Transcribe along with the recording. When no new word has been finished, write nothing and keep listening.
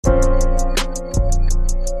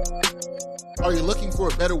Are you looking for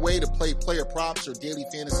a better way to play player props or daily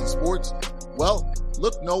fantasy sports? Well,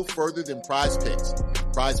 look no further than Prize Picks.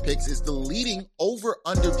 Prize Picks is the leading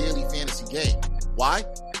over-under daily fantasy game. Why?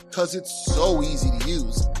 Because it's so easy to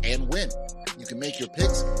use and win. You can make your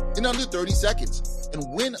picks in under 30 seconds and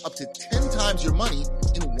win up to 10 times your money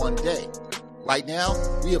in one day. Right now,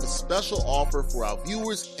 we have a special offer for our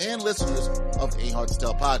viewers and listeners of A Hard to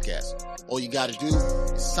Tell podcast. All you got to do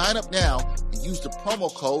is sign up now and use the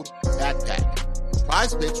promo code BACKPACK.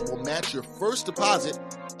 Prize Picks will match your first deposit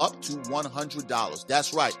up to $100.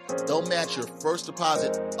 That's right. They'll match your first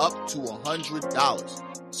deposit up to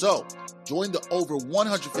 $100. So, join the over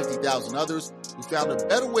 150,000 others who found a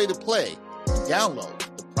better way to play and download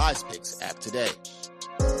the Prize Picks app today.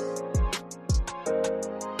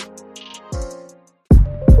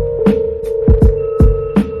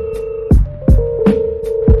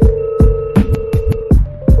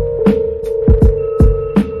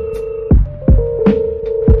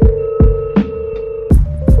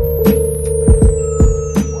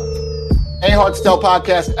 Hard to Tell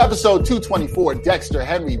podcast, episode 224. Dexter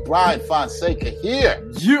Henry, Brian Fonseca here.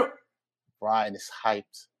 Yeah. Brian is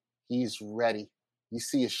hyped. He's ready. You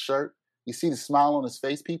see his shirt. You see the smile on his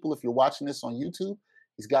face, people. If you're watching this on YouTube,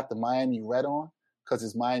 he's got the Miami red on because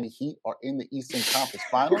his Miami Heat are in the Eastern Conference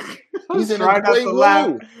Finals. He's in a great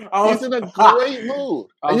mood. He's in a great mood.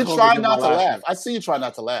 And you're trying not to laugh. I see you trying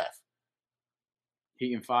not to laugh.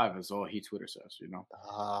 Heat and 5 is all Heat Twitter says, you know.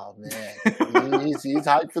 Oh, man. he's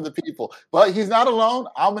hyped for the people. But he's not alone.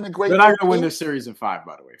 I'm in a great mood. They're not going to win this series in 5,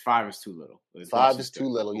 by the way. 5 is too little. 5 is too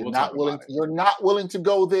little. You're not willing to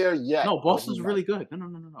go there yet. No, Boston's really good.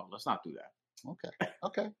 No. Let's not do that.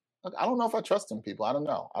 Okay. I don't know if I trust him, people. I don't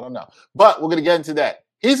know. But we're going to get into that.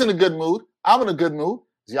 He's in a good mood. I'm in a good mood.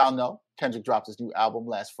 As y'all know, Kendrick dropped his new album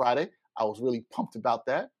last Friday. I was really pumped about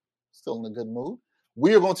that. Still in a good mood.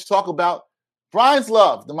 We are going to talk about Brian's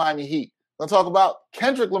love, the Miami Heat. We're going to talk about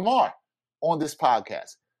Kendrick Lamar on this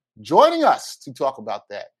podcast. Joining us to talk about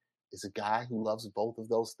that is a guy who loves both of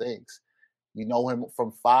those things. You know him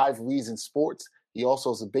from 5 Reasons Sports. He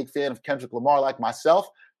also is a big fan of Kendrick Lamar like myself.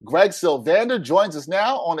 Greg Sylvander joins us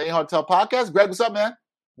now on the A Hard to Tell podcast. Greg, what's up, man?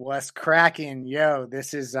 What's cracking? Yo,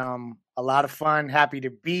 this is a lot of fun. Happy to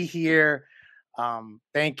be here.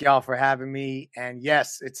 Thank y'all for having me. And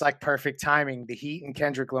yes, it's like perfect timing. The Heat and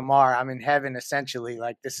Kendrick Lamar. I'm in heaven, essentially.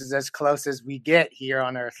 Like, this is as close as we get here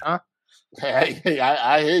on Earth, huh? Hey,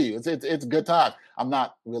 I hear you. It's a good time. I'm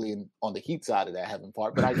not really on the Heat side of that heaven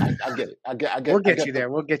part, but I get it. I get. We'll get you there.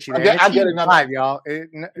 I get it. 5, y'all.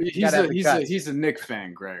 He's a Knicks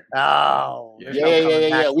fan, Greg. Oh,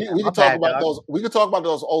 yeah. We can talk about those. We can talk about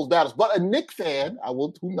those old battles. But a Knicks fan,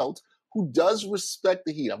 who knows, who does respect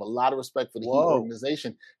the Heat. I have a lot of respect for the Heat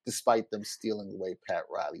organization, despite them stealing away Pat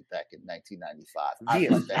Riley back in 1995. I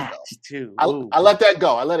let that go. I let that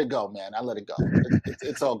go. I let it go, man. I let it go.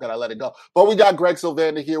 It's all good. I let it go. But we got Greg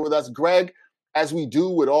Sylvander here with us. Greg, as we do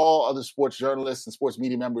with all other sports journalists and sports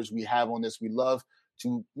media members we have on this, we love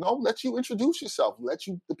to let you introduce yourself,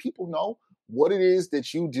 the people know what it is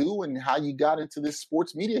that you do and how you got into this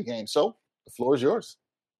sports media game. So the floor is yours.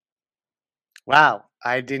 Wow.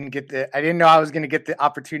 I didn't know I was going to get the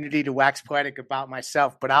opportunity to wax poetic about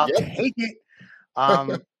myself, but I'll take it.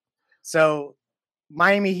 So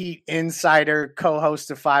Miami Heat insider, co-host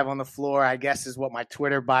of 5 on the Floor, I guess is what my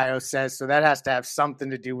Twitter bio says. So that has to have something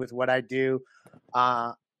to do with what I do.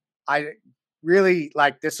 I really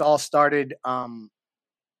this all started.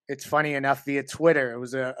 It's funny enough via Twitter. It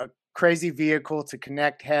was a crazy vehicle to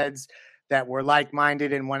connect heads that were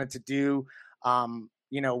like-minded and wanted to do,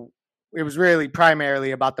 it was really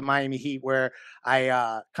primarily about the Miami Heat, where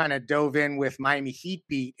I kind of dove in with Miami Heat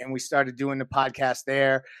Beat, and we started doing the podcast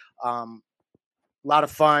there. A lot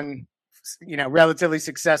of fun, relatively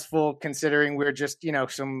successful considering we're just,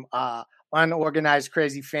 some unorganized,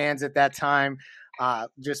 crazy fans at that time,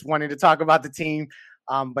 just wanting to talk about the team.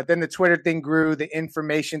 But then the Twitter thing grew, the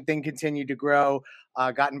information thing continued to grow,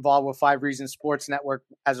 got involved with 5 Reasons Sports Network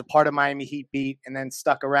as a part of Miami Heat Beat, and then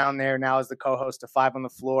stuck around there now as the co-host of 5 on the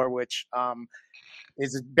Floor, which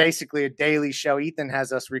is basically a daily show. Ethan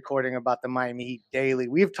has us recording about the Miami Heat daily.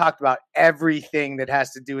 We've talked about everything that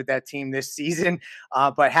has to do with that team this season,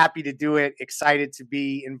 but happy to do it. Excited to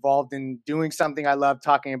be involved in doing something I love,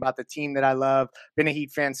 talking about the team that I love. Been a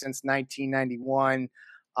Heat fan since 1991.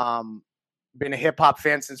 Been a hip hop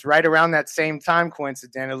fan since right around that same time,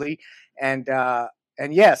 coincidentally. And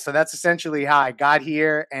yeah, so that's essentially how I got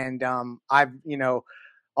here. And I've,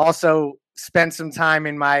 also spent some time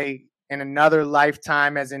in another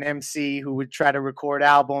lifetime as an MC who would try to record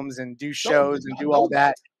albums and do shows and do all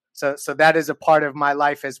that. So that is a part of my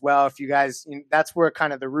life as well. If you guys, that's where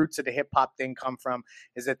kind of the roots of the hip hop thing come from,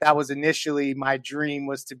 is that was initially my dream,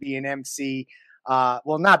 was to be an MC.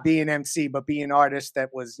 Well, not be an MC, but be an artist that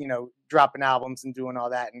was, dropping albums and doing all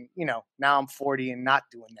that. And, now I'm 40 and not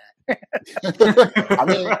doing that. I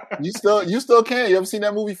mean, you still can. You ever seen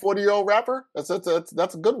that movie 40-Year-Old Rapper? That's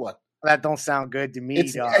a good one. That don't sound good to me.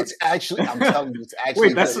 It's actually, I'm telling you, it's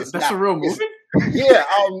actually. Wait, that's a real movie?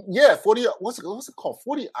 Yeah, 40. What's it called?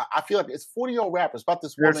 40. I feel like it's 40-Year-Old Rapper. It's about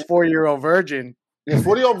this woman. There's 4-year-old virgin. There's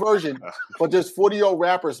 40-year-old version, but there's 40-year-old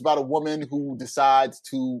Rapper. It's about a woman who decides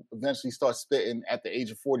to eventually start spitting at the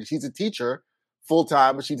age of 40. She's a teacher full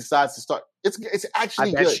time, but she decides to start. It's actually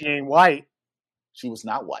I bet good. She ain't white. She was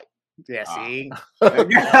not white. Yeah, see. Let's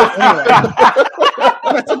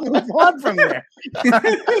move on from there.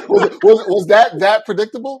 was that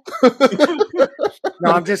predictable?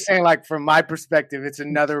 No, I'm just saying, like, from my perspective, it's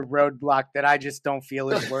another roadblock that I just don't feel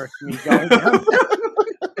is worth me going down.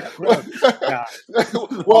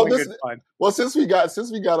 Well, since we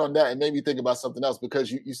got on that, it made me think about something else,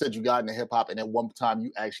 because you said you got into hip hop and at one time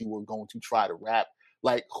you actually were going to try to rap.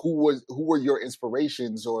 Like, who were your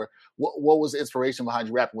inspirations, or what was the inspiration behind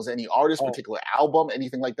your rapping? Was there any artist, particular album,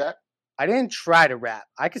 anything like that? I didn't try to rap.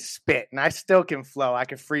 I could spit and I still can flow. I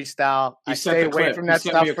can freestyle. I stay away from that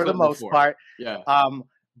stuff for the most part. Yeah.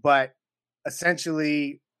 But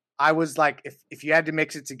essentially, I was like, if you had to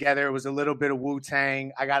mix it together, it was a little bit of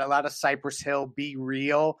Wu-Tang. I got a lot of Cypress Hill, Be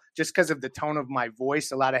Real, just because of the tone of my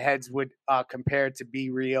voice. A lot of heads would compare it to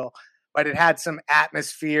Be Real, but it had some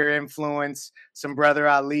Atmosphere influence, some Brother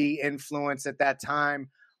Ali influence at that time.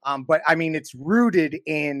 But I mean, it's rooted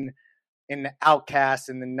in the Outkast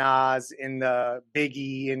and the Nas and the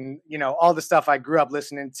Biggie and, all the stuff I grew up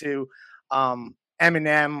listening to.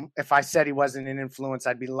 Eminem, if I said he wasn't an influence,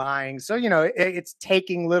 I'd be lying. So, it's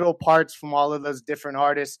taking little parts from all of those different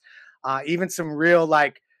artists, even some real,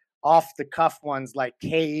 like, off the cuff ones like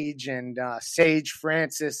Cage and Sage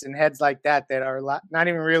Francis and heads like that are not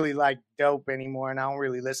even really like dope anymore, and I don't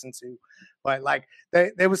really listen to. But like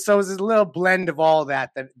there was a little blend of all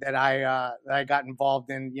that I got involved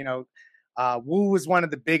in. Wu was one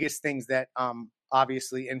of the biggest things that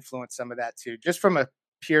obviously influenced some of that too, just from a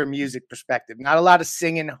pure music perspective. Not a lot of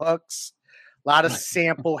singing hooks, a lot of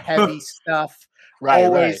sample heavy stuff.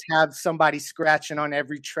 Always have somebody scratching on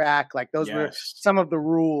every track. Like those were some of the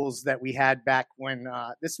rules that we had back when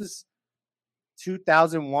this was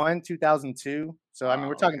 2001, 2002. So, I mean,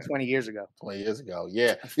 we're talking 20 years ago. 20 years ago,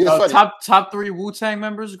 yeah. Top 3 Wu-Tang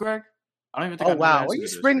members, Greg? I don't even think. Oh, wow. Well,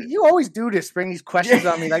 you always do this. Spring these questions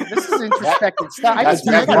on me. Like, this is introspective stuff. I just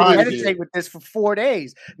meditate with this for 4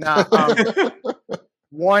 days. Nah,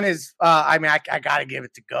 one is, I got to give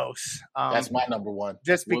it to Ghost. That's my number one.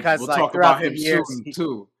 Just because, we'll like, talk throughout about the years,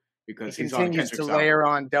 too, because he he's continues on to layer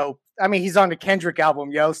on dope. I mean, he's on the Kendrick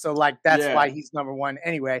album, yo. So, like, that's why he's number one.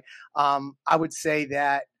 Anyway, I would say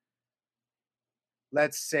that,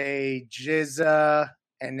 let's say Jizza,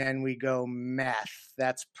 and then we go Meth.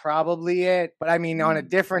 That's probably it. But, I mean, on a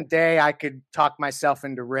different day, I could talk myself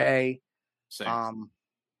into Ray. Same.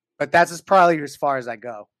 But that's probably as far as I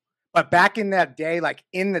go. But back in that day, like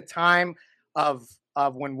in the time of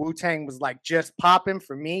when Wu-Tang was like just popping,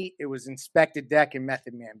 for me, it was Inspector Deck and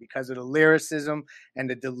Method Man because of the lyricism and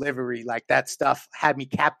the delivery. Like that stuff had me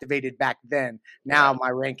captivated back then. Now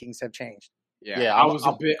my rankings have changed. Yeah, I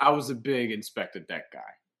was a big Inspector Deck guy.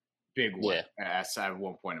 Big one at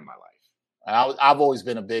one point in my life. I've always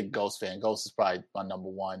been a big Ghost fan. Ghost is probably my number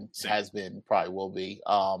one. Has been, probably will be.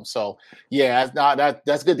 So yeah,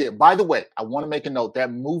 that's good. By the way, I want to make a note.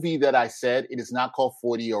 That movie that I said, it is not called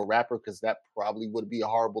 40-Year-Old Rapper because that probably would be a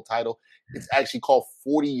horrible title. It's actually called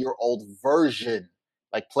 40-Year-Old Version,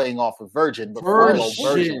 like playing off of Virgin, but 40-Year-Old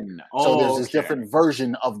Version. So there's this different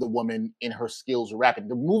version of the woman in her skills of rapping.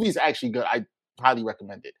 The movie's actually good. I highly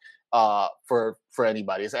recommend it for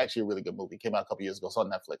anybody. It's actually a really good movie. It came out a couple years ago. It's on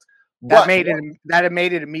Netflix. That made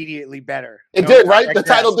it immediately better. It did, right? The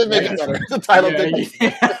title did make it better. The title did make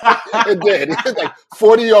it better. It did. It's like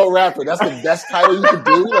 40-Year-Old Rapper. That's the best title you could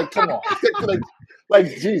do. Like, come on. like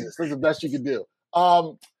Jesus, that's the best you could do.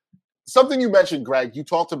 Something you mentioned, Greg, you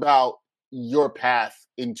talked about your path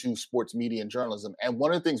into sports media and journalism. And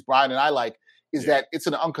one of the things Brian and I like is that it's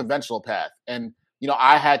an unconventional path. And,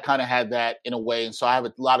 I had that in a way. And so I have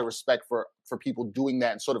a lot of respect for people doing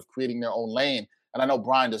that and sort of creating their own lane. And I know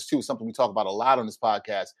Brian does too, something we talk about a lot on this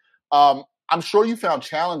podcast. I'm sure you found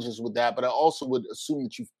challenges with that, but I also would assume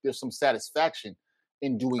that there's some satisfaction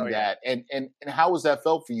in doing that. And how was that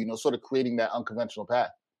felt for you, sort of creating that unconventional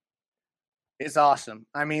path? It's awesome.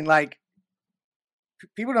 I mean, like,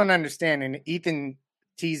 people don't understand, and Ethan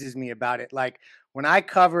teases me about it. Like, when I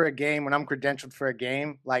cover a game, when I'm credentialed for a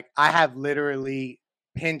game, like I have literally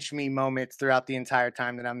pinch me moments throughout the entire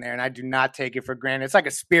time that I'm there, and I do not take it for granted. It's like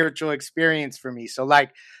a spiritual experience for me. So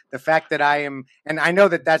like the fact that I am, and I know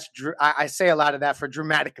that I say a lot of that for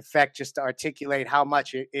dramatic effect, just to articulate how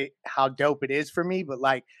much how dope it is for me. But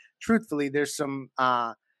like, truthfully, there's some,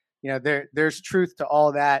 there's truth to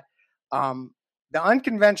all that. The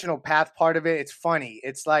unconventional path part of it, it's funny.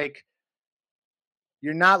 It's like,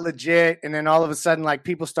 you're not legit, and then all of a sudden, like,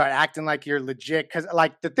 people start acting like you're legit. Because,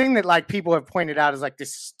 like, the thing that, like, people have pointed out is, like,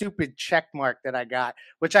 this stupid check mark that I got,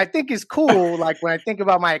 which I think is cool. Like, when I think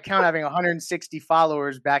about my account having 160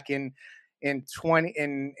 followers back in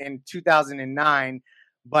 2009.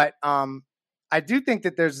 But I do think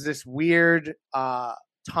that there's this weird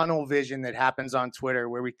tunnel vision that happens on Twitter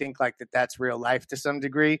where we think, like, that's real life to some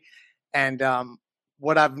degree. And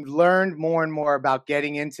what I've learned more and more about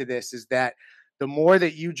getting into this is that the more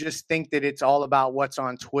that you just think that it's all about what's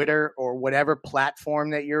on Twitter or whatever platform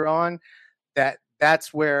that you're on,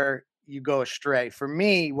 that's where you go astray. For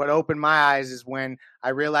me, what opened my eyes is when I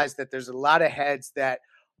realized that there's a lot of heads that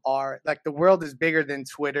are like, the world is bigger than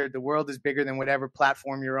Twitter. The world is bigger than whatever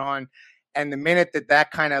platform you're on. And the minute that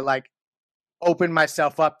kind of like opened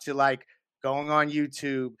myself up to like going on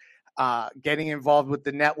YouTube, getting involved with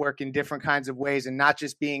the network in different kinds of ways and not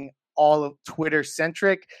just being all of Twitter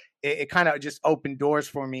centric, it kind of just opened doors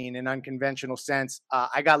for me in an unconventional sense.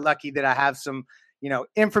 I got lucky that I have some,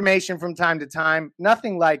 information from time to time.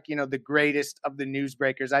 Nothing like, the greatest of the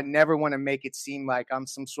newsbreakers. I never want to make it seem like I'm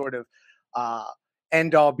some sort of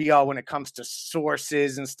end all be all when it comes to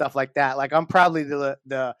sources and stuff like that. Like, I'm probably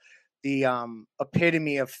the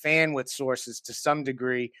epitome of fan with sources to some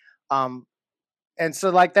degree. And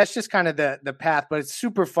so like, that's just kind of the path, but it's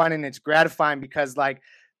super fun and it's gratifying because like,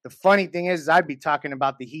 the funny thing is I'd be talking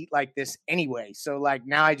about the Heat like this anyway. So like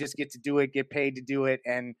now I just get to do it, get paid to do it,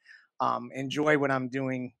 and enjoy what I'm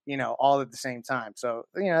doing, all at the same time. So,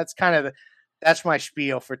 that's kind of that's my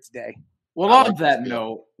spiel for today. Well, on that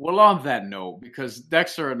note, because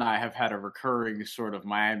Dexter and I have had a recurring sort of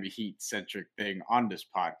Miami Heat centric thing on this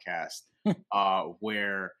podcast,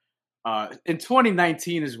 where in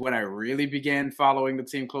 2019 is when I really began following the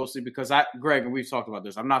team closely because Greg, and we've talked about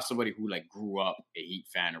this, I'm not somebody who like grew up a Heat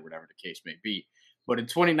fan or whatever the case may be. But in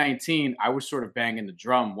 2019, I was sort of banging the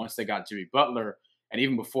drum once they got Jimmy Butler. And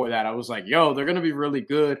even before that, I was like, yo, they're going to be really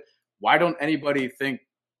good. Why don't anybody think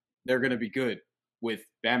they're going to be good with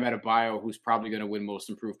Bam Adebayo, who's probably going to win Most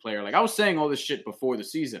Improved Player? Like, I was saying all this shit before the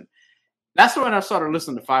season. That's when I started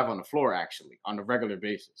listening to Five on the Floor, actually, on a regular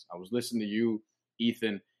basis. I was listening to you,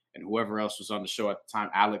 Ethan, and whoever else was on the show at the time,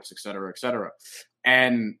 Alex, et cetera,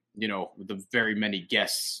 and, the very many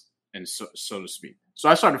guests, and so to speak. So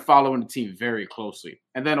I started following the team very closely,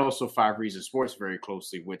 and then also 5 Reasons Sports very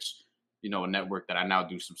closely, which, a network that I now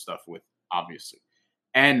do some stuff with, obviously.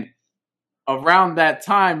 And around that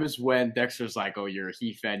time is when Dexter's like, oh, you're a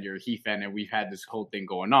Heat fan, and we've had this whole thing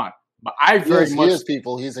going on. But I very much...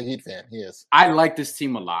 He's a Heat fan. He is. I like this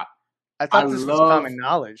team a lot. I thought this was common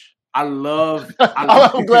knowledge. I'm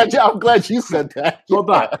glad you said that.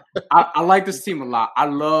 Hold on. I like this team a lot. I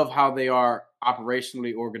love how they are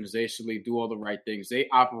operationally, organizationally, do all the right things. They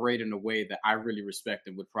operate in a way that I really respect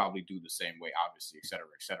and would probably do the same way, obviously, et cetera,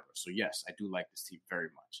 et cetera. So yes, I do like this team very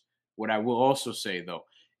much. What I will also say though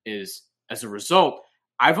is, as a result,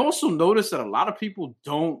 I've also noticed that a lot of people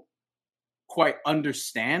don't quite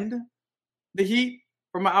understand the Heat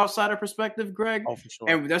from an outsider perspective, Greg. Oh, for sure.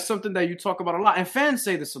 And that's something that you talk about a lot. And fans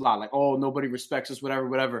say this a lot, like, oh, nobody respects us,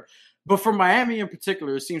 whatever. But for Miami in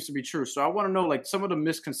particular, it seems to be true. So I want to know, like, some of the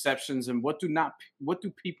misconceptions and what do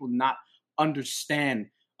people not understand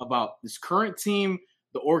about this current team,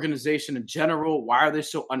 the organization in general? Why are they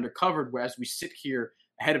so undercovered? Whereas we sit here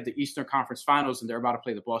ahead of the Eastern Conference Finals and they're about to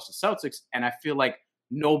play the Boston Celtics, and I feel like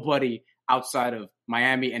nobody outside of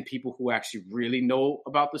Miami and people who actually really know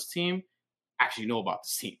about this team actually know about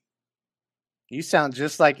this team. You sound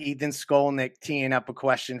just like Ethan Skolnick teeing up a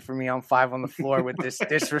question for me on 5 on the Floor with this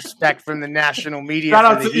disrespect from the national media. Shout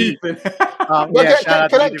out to Ethan.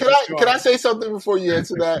 Can I say something before you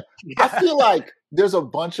answer that? Yeah. I feel like there's a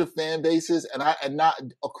bunch of fan bases, and not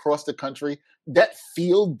across the country, that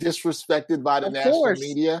feel disrespected by the national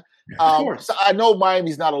media. So I know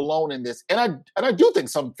Miami's not alone in this, and I do think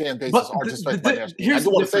some fan bases are disrespected by the national media. I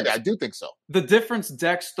do want to say that. I do think so. The difference,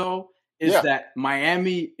 Dex, though, is that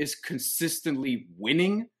Miami is consistently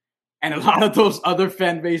winning, and a lot of those other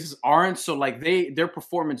fan bases aren't. So, like, their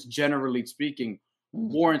performance, generally speaking,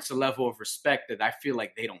 warrants a level of respect that I feel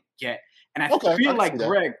like they don't get. And I feel like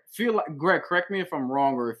Greg, correct me if I'm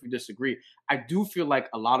wrong or if you disagree. I do feel like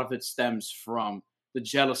a lot of it stems from the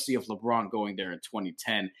jealousy of LeBron going there in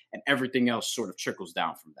 2010, and everything else sort of trickles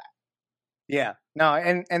down from that. Yeah, no,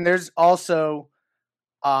 and there's also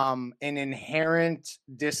an inherent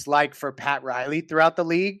dislike for Pat Riley throughout the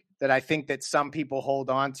league that I think that some people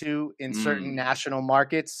hold on to in certain national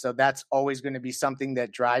markets. So that's always going to be something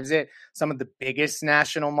that drives it. Some of the biggest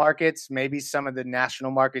national markets, maybe some of the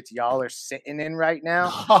national markets y'all are sitting in right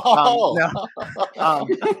now.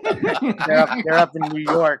 They're up in New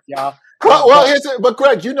York, y'all. But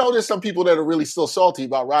Greg, there's some people that are really still salty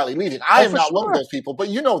about Riley leaving. I am not one of those people, but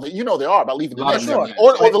there are about leaving the Nets,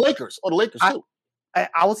 or the Lakers, too.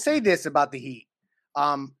 I will say this about the Heat.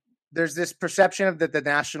 There's this perception that the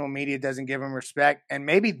national media doesn't give them respect. And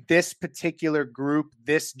maybe this particular group,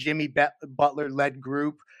 this Jimmy Butler-led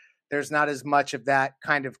group, there's not as much of that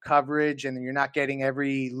kind of coverage, and you're not getting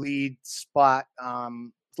every lead slot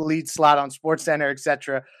on SportsCenter,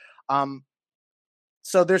 etc.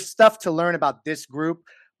 So there's stuff to learn about this group.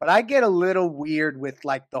 But I get a little weird with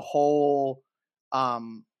like the whole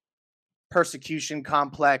persecution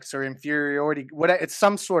complex or inferiority. It's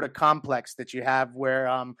some sort of complex that you have where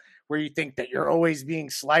you think that you're always being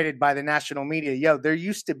slighted by the national media. Yo, there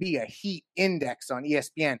used to be a Heat index on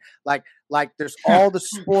ESPN. Like there's all the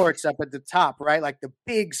sports up at the top, right? Like the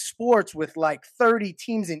big sports with like 30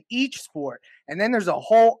 teams in each sport. And then there's a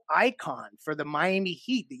whole icon for the Miami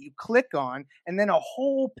Heat that you click on, and then a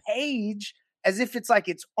whole page as if it's like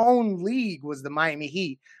its own league was the Miami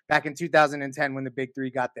Heat back in 2010 when the Big Three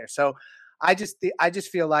got there. So I just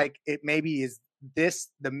feel like it maybe is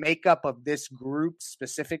the makeup of this group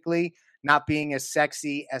specifically not being as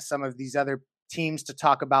sexy as some of these other teams to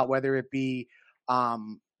talk about, whether it be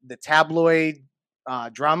the tabloid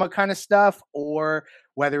drama kind of stuff or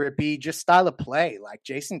whether it be just style of play. Like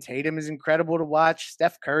Jason Tatum is incredible to watch.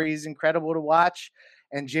 Steph Curry is incredible to watch.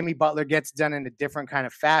 And Jimmy Butler gets done in a different kind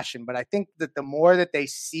of fashion. But I think that the more that they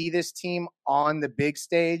see this team on the big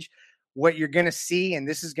stage, what you're going to see, and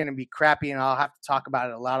this is going to be crappy, and I'll have to talk about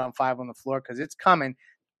it a lot on 5 on the Floor because it's coming,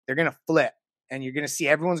 they're going to flip. And you're going to see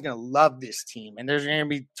everyone's going to love this team. And they're going to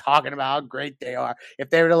be talking about how great they are. If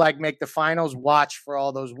they were to like make the finals, watch for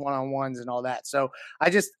all those one-on-ones and all that. So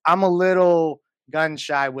I'm a little gun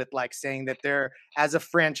shy with like saying that they're, as a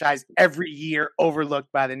franchise, every year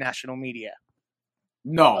overlooked by the national media.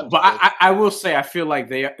 No, but I will say I feel like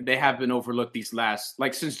they have been overlooked these last,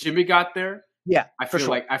 like since Jimmy got there. Yeah, I feel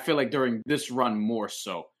like during this run more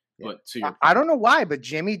so. Yeah. But I don't know why, but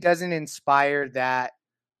Jimmy doesn't inspire that.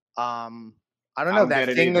 I don't know that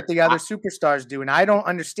thing that the other superstars do, and I don't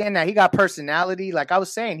understand that. He got personality, like I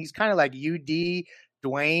was saying. He's kind of like UD,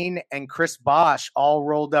 Dwayne, and Chris Bosh all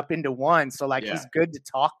rolled up into one. So like he's good to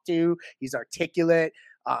talk to. He's articulate.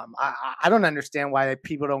 I don't understand why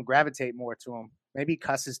people don't gravitate more to him. Maybe he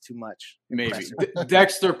cusses too much. Maybe.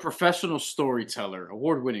 Dexter, professional storyteller,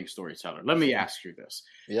 award-winning storyteller. Let me ask you this.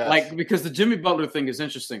 Yes. Like, because the Jimmy Butler thing is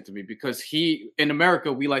interesting to me because in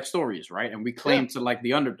America, we like stories, right? And we claim to like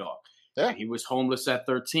the underdog. Yeah. And he was homeless at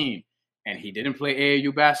 13, and he didn't play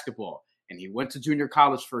AAU basketball, and he went to junior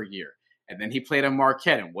college for a year. And then he played at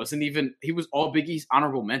Marquette and he was all Big East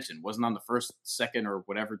honorable mention, wasn't on the first, second, or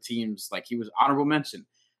whatever teams. Like, he was honorable mention.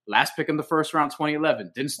 Last pick in the first round,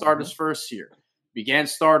 2011. Didn't start his first year. Began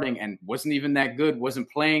starting and wasn't even that good, wasn't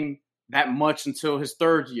playing that much until his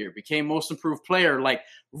third year, became most improved player, like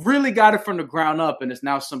really got it from the ground up, and is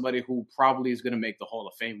now somebody who probably is going to make the Hall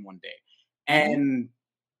of Fame one day. And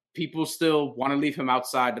people still want to leave him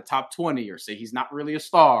outside the top 20 or say he's not really a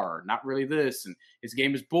star, or not really this, and his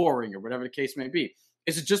game is boring or whatever the case may be.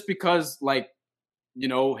 Is it just because, like,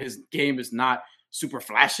 his game is not super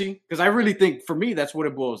flashy? Because I really think, for me, that's what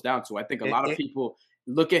it boils down to. I think a lot of people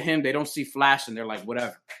look at him, they don't see flash, and they're like,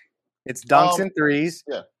 whatever. It's dunks and threes.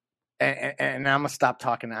 Yeah. And I'm going to stop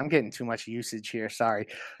talking. I'm getting too much usage here. Sorry.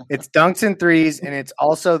 It's dunks and threes. And it's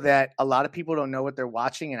also that a lot of people don't know what they're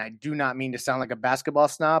watching. And I do not mean to sound like a basketball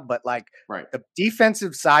snob, but like the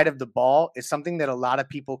defensive side of the ball is something that a lot of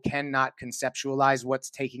people cannot conceptualize what's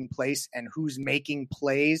taking place and who's making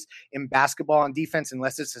plays in basketball and defense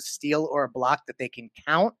unless it's a steal or a block that they can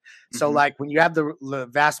count. So like when you have the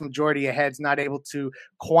vast majority of heads not able to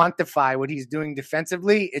quantify what he's doing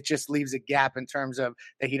defensively, it just leaves a gap in terms of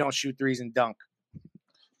that he don't shoot threes and dunk.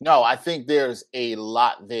 No, I think there's a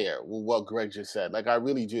lot there with what Greg just said. Like, I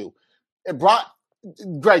really do. And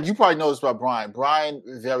Greg, you probably know this about Brian. Brian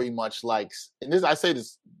very much likes, and I say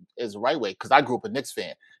this is the right way because I grew up a Knicks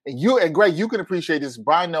fan. And Greg, you can appreciate this.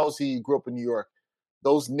 Brian knows he grew up in New York.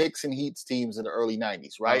 Those Knicks and Heat teams in the early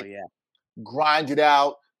 90s, right? Oh, yeah. Grinded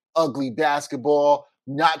out, ugly basketball,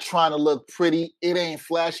 not trying to look pretty. It ain't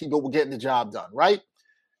flashy, but we're getting the job done, right?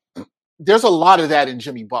 There's a lot of that in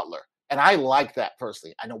Jimmy Butler. And I like that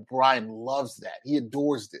personally. I know Brian loves that. He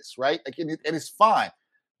adores this, right? Like, and it's fine.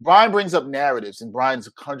 Brian brings up narratives, and Brian's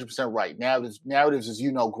 100% right. Narratives, as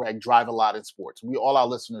you know, Greg, drive a lot in sports. All our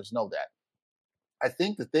listeners know that. I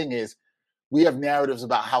think the thing is, we have narratives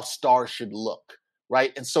about how stars should look,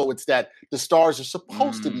 right? And so it's that the stars are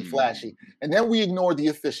supposed to be flashy. And then we ignore the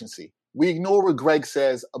efficiency. We ignore what Greg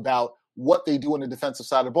says about what they do on the defensive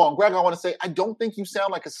side of the ball. And Greg, I want to say, I don't think you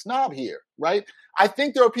sound like a snob here, right? I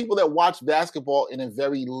think there are people that watch basketball in a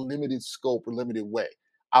very limited scope or limited way.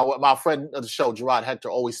 My friend of the show, Gerard Hector,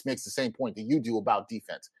 always makes the same point that you do about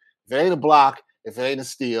defense. If it ain't a block, if it ain't a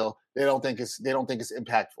steal, they don't think it's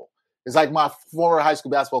impactful. It's like my former high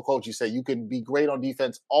school basketball coach. You say you can be great on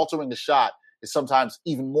defense. Altering the shot is sometimes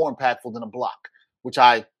even more impactful than a block, which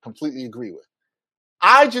I completely agree with.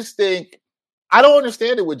 I just think I don't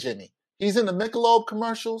understand it with Jimmy. He's in the Michelob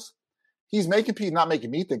commercials. He's not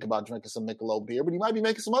making me think about drinking some Michelob beer, but he might be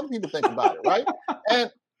making some other people think about it, right? And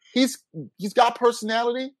he's got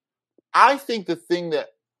personality. I think the thing that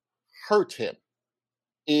hurt him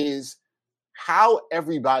is how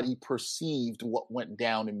everybody perceived what went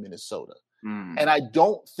down in Minnesota. And I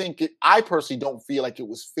personally don't feel like it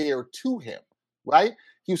was fair to him, right?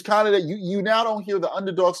 He was kind of that. You now don't hear the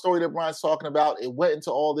underdog story that Brian's talking about. It went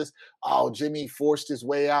into all this, Jimmy forced his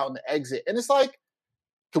way out in the exit. And it's like,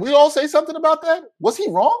 can we all say something about that? Was he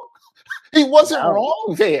wrong? He wasn't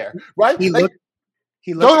wrong there, right? He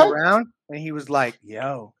looked around and he was like,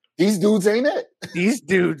 yo, these dudes ain't it. These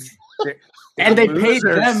dudes. And they paid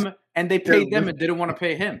them and didn't want to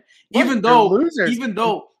pay him. Even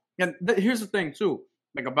though, and here's the thing too,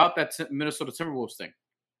 like about that Minnesota Timberwolves thing.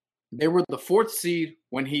 They were the 4th seed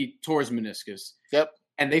when he tore his meniscus. Yep.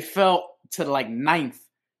 And they fell to like 9th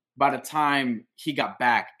by the time he got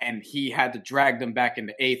back, and he had to drag them back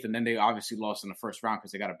into 8th. And then they obviously lost in the first round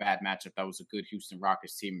because they got a bad matchup. That was a good Houston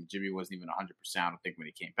Rockets team. Jimmy wasn't even 100%, I don't think, when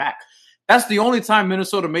he came back. That's the only time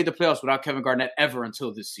Minnesota made the playoffs without Kevin Garnett ever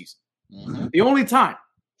until this season. Mm-hmm. The only time.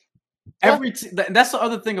 That's the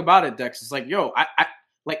other thing about it, Dex. It's like, yo,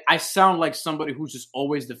 I sound like somebody who's just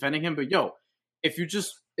always defending him, but yo, if you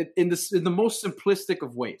just in the most simplistic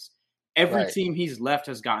of ways, every team he's left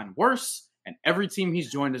has gotten worse, and every team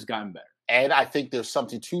he's joined has gotten better. And I think there's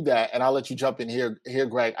something to that. And I'll let you jump in here,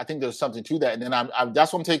 Greg. I think there's something to that. And then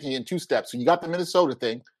that's what I'm taking you in 2 steps. So you got the Minnesota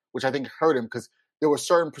thing, which I think hurt him because there were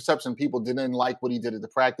certain perceptions people didn't like what he did at the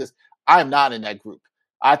practice. I'm not in that group.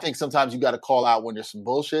 I think sometimes you got to call out when there's some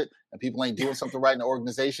bullshit and people ain't doing something right in the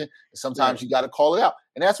organization. And sometimes you got to call it out.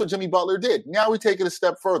 And that's what Jimmy Butler did. Now we take it a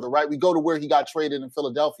step further, right? We go to where he got traded in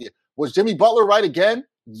Philadelphia. Was Jimmy Butler right again?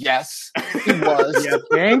 Yes, he was.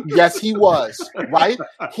 Yes, he was, right?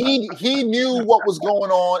 He knew what was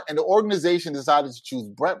going on, and the organization decided to choose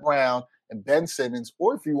Brett Brown and Ben Simmons,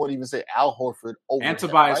 or if you want to even say Al Horford over and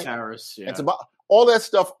Tobias Harris. Yeah. And all that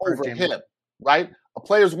stuff over him, right? A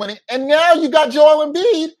player's winning. And now you got Joel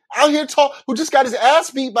Embiid out here who just got his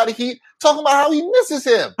ass beat by the Heat, talking about how he misses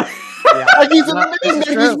him. Like he's amazing that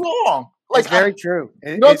he's wrong. Like, it's very true.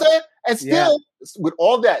 You know what I'm saying? And still, with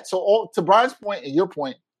all that, so to Brian's point and your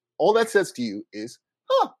point, all that says to you is,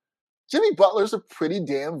 Jimmy Butler's a pretty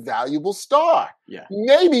damn valuable star. Yeah.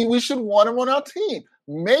 Maybe we should want him on our team.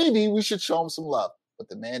 Maybe we should show him some love. But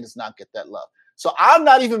the man does not get that love. So I'm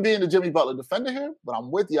not even being a Jimmy Butler defender here, but I'm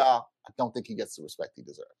with y'all. I don't think he gets the respect he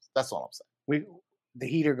deserves. That's all I'm saying. The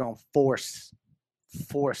Heat are going to force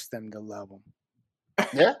them to love him.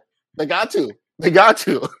 Yeah, they got to.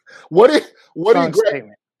 What do you, Greg?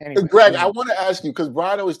 Anyway, Greg, I want to ask you, because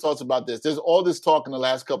Brian always talks about this. There's all this talk in the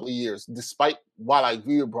last couple of years, despite, while I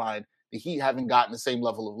agree with Brian, the Heat haven't gotten the same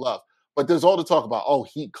level of love. But there's all the talk about,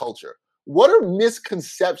 Heat culture. What are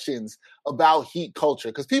misconceptions about Heat culture?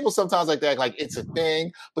 Because people sometimes like that, like it's a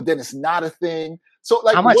thing, but then it's not a thing. So,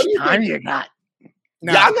 like, how much time you got?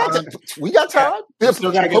 No, I got we got time. We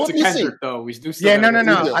still got to get to Kendrick, though. We do. Still That's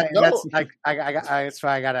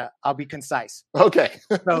why I'll be concise. Okay.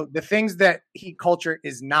 So the things that Heat culture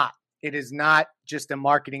is not. It is not just a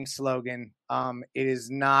marketing slogan. It is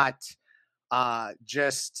not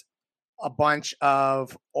just a bunch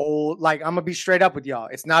of old. Like, I'm gonna be straight up with y'all.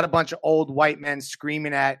 It's not a bunch of old white men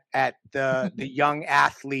screaming at the young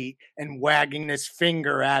athlete and wagging his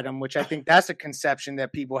finger at him, which I think that's a conception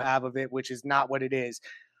that people have of it, which is not what it is.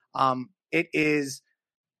 It is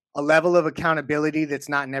a level of accountability that's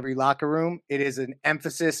not in every locker room. It is an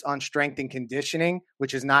emphasis on strength and conditioning,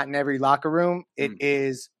 which is not in every locker room. It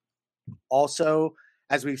is also,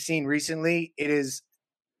 as we've seen recently, it is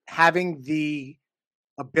having the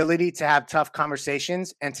ability to have tough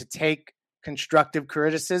conversations and to take constructive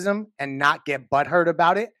criticism and not get butthurt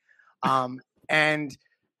about it. And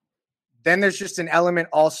then there's just an element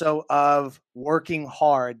also of working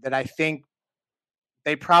hard that I think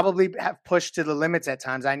they probably have pushed to the limits at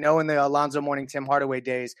times. I know in the Alonzo Mourning, Tim Hardaway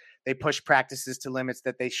days, they push practices to limits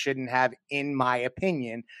that they shouldn't have, in my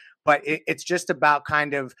opinion. But it's just about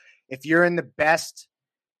kind of, if you're in the best,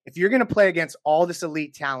 if you're going to play against all this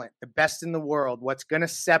elite talent, the best in the world, what's going to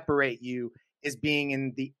separate you is being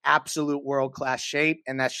in the absolute world-class shape.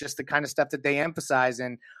 And that's just the kind of stuff that they emphasize.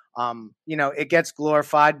 And, it gets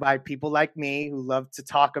glorified by people like me who love to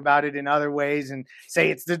talk about it in other ways and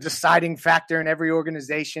say it's the deciding factor in every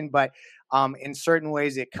organization. But in certain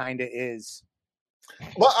ways, it kind of is.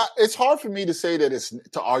 Well, it's hard for me to say that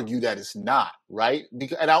to argue that it's not, right?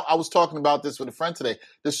 Because, and I was talking about this with a friend today.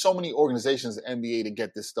 There's so many organizations in the NBA to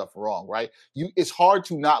get this stuff wrong, right? It's hard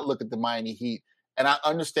to not look at the Miami Heat. And I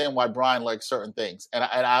understand why Brian likes certain things. And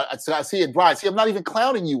I see it, Brian. See, I'm not even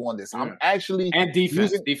clowning you on this. I'm actually and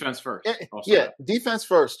defense first. Defense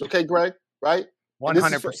first. Okay, Greg, right?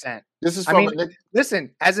 100%. This is from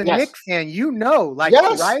listen, as a Knicks fan,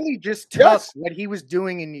 Riley just took what he was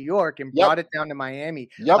doing in New York and brought it down to Miami.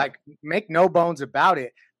 Like, make no bones about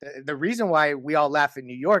it. The reason why we all laugh at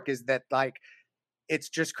New York is that, like, it's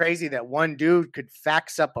just crazy that one dude could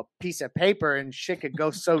fax up a piece of paper and shit could go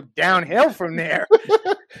so downhill from there.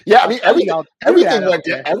 Yeah, I mean,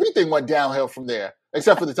 everything went downhill from there,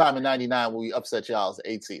 except for the time in '99 when we upset y'all as the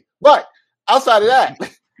 8th seed. But outside of that,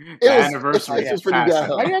 anniversary. It was pretty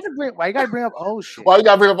downhill. Why you gotta bring up old shit? Why you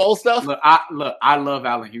gotta bring up old stuff? Look, I love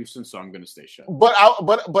Allen Houston, so I'm gonna stay shut. But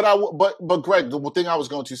Greg, the thing I was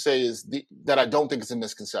going to say is that I don't think it's a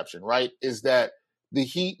misconception, right? Is that the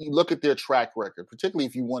Heat, you look at their track record, particularly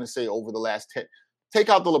if you want to say over the last 10, take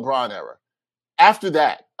out the LeBron era. After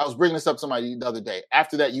that, I was bringing this up to somebody the other day.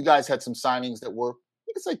 After that, you guys had some signings that were,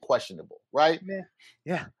 you could say, questionable, right?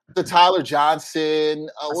 Yeah. The Tyler Johnson,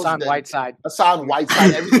 Hassan Whiteside,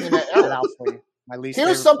 everything in that era.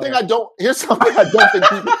 Here's something I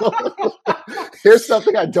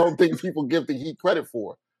don't think people give the Heat credit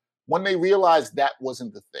for. When they realized that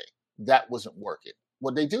wasn't the thing, that wasn't working,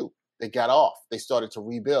 what'd they do? They got off. They started to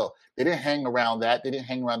rebuild. They didn't hang around that. They didn't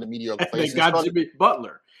hang around the mediocre places. They got Jimmy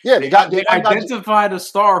Butler. Yeah, they identified a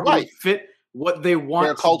star who fit what they want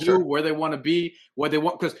their culture, to do, where they want to be, where they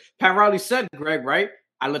want. Because Pat Riley said, Greg, right?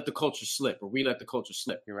 I let the culture slip, or we let the culture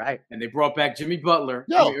slip. You're right. And they brought back Jimmy Butler.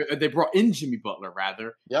 They brought in Jimmy Butler,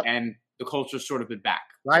 rather. Yep. And the culture's sort of been back.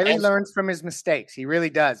 Riley learns from his mistakes. He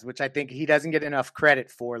really does, which I think he doesn't get enough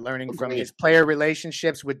credit for, learning from his player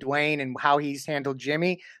relationships with Dwayne and how he's handled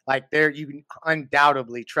Jimmy. Like, you can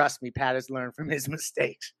undoubtedly, trust me, Pat has learned from his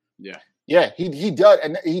mistakes. Yeah. Yeah, he does.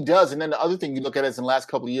 And he does. And then the other thing you look at is in the last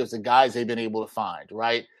couple of years, the guys they've been able to find,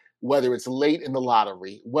 right? Whether it's late in the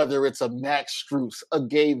lottery, whether it's a Max Strus, a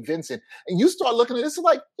Gabe Vincent. And you start looking at this and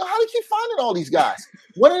like, how do you keep finding all these guys?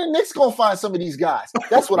 When are the Knicks going to find some of these guys?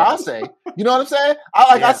 That's what I say. You know what I'm saying?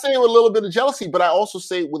 I say it with a little bit of jealousy, but I also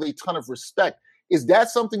say it with a ton of respect. Is that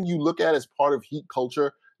something you look at as part of Heat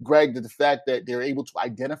culture, Greg, the fact that they're able to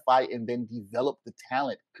identify and then develop the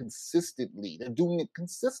talent consistently? They're doing it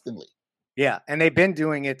consistently. Yeah, and they've been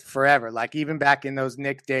doing it forever. Like, even back in those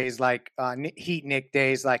Knick days, like Heat Knick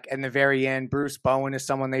days, like in the very end, Bruce Bowen is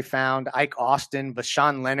someone they found. Ike Austin,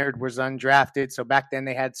 Vashawn Leonard was undrafted. So back then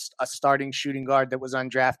they had a starting shooting guard that was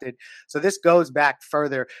undrafted. So this goes back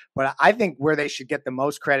further. But I think where they should get the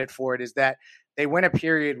most credit for it is that they went a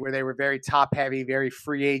period where they were very top heavy, very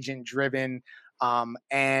free agent driven.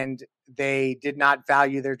 And they did not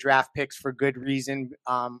value their draft picks for good reason.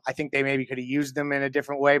 I think they maybe could have used them in a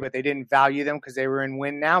different way, but they didn't value them because they were in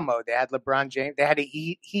win now mode. They had LeBron James. They had a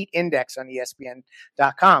heat index on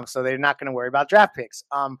ESPN.com, so they're not going to worry about draft picks.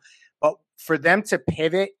 But for them to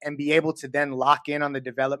pivot and be able to then lock in on the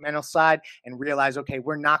developmental side and realize, okay,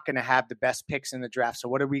 we're not going to have the best picks in the draft. So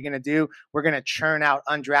what are we going to do? We're going to churn out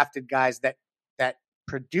undrafted guys that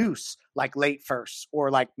produce like late first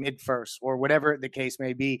or like mid first or whatever the case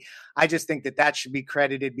may be. I just think that should be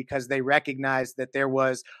credited because they recognized that there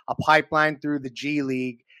was a pipeline through the G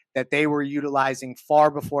League that they were utilizing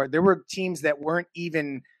far before. There were teams that weren't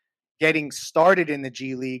even getting started in the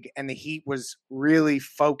G League, and the Heat was really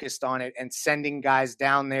focused on it and sending guys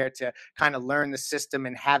down there to kind of learn the system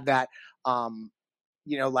and have that,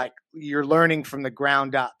 like you're learning from the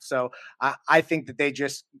ground up. So I think that they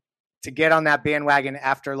just, to get on that bandwagon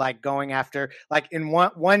after like going after, like in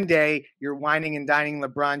one day you're whining and dining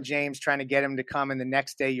LeBron James trying to get him to come, and the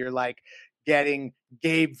next day you're like getting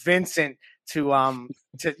Gabe Vincent to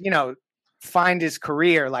find his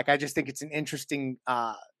career. Like, I just think it's an interesting,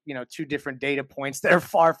 two different data points that are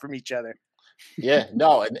far from each other. Yeah,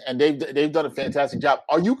 no, and they've done a fantastic job.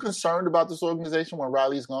 Are you concerned about this organization when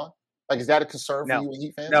Riley's gone? Like, is that a concern for No. you and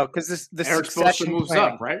Heat fans? No, because the Eric Spoelstra succession moves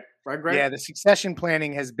planning, up, right? Right, Greg? Yeah, the succession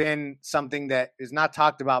planning has been something that is not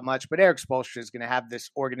talked about much, but Eric Spoelstra is going to have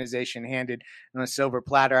this organization handed on a silver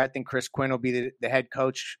platter. I think Chris Quinn will be the head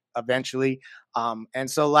coach eventually.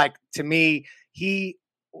 And so, like, to me,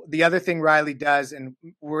 the other thing Riley does, and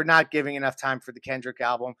we're not giving enough time for the Kendrick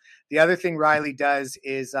album. The other thing Riley does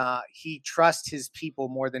is he trusts his people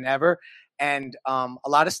more than ever. And a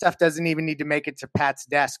lot of stuff doesn't even need to make it to Pat's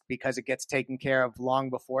desk because it gets taken care of long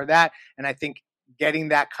before that. And I think getting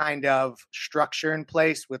that kind of structure in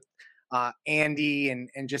place with Andy and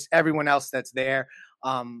just everyone else that's there,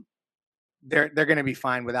 they're going to be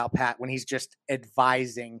fine without Pat when he's just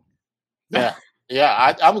advising. Yeah.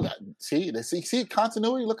 Yeah, I'm see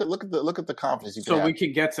continuity. Look at the confidence you can have. We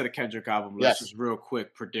can get to the Kendrick album. Let's Yes. just real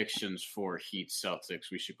quick predictions for Heat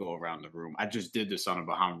Celtics. We should go around the room. I just did this on the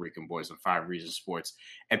Bahama Rican Boys on 5 Reasons Sports,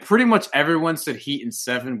 and pretty much everyone said Heat in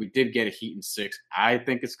 7. We did get a Heat in 6. I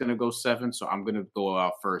think it's going to go 7, so I'm going to go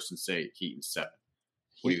out first and say Heat in 7.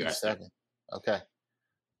 What do you guys think? 7. Okay.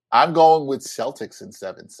 I'm going with Celtics in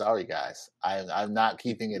 7. Sorry, guys. I'm not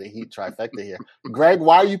keeping it a Heat trifecta here. Greg,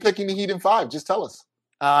 why are you picking the Heat in 5? Just tell us.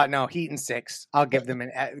 No, Heat in 6. I'll give the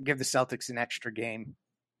Celtics an extra game.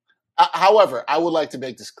 However, I would like to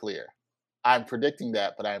make this clear. I'm predicting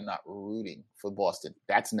that, but I am not rooting for Boston.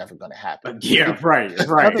 That's never going to happen. Yeah, right. That's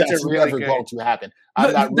really never good. going to happen.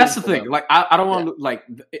 That's the thing. Them. Like, I don't want to like.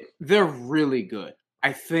 They're really good.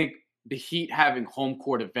 I think the Heat having home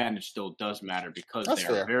court advantage still does matter because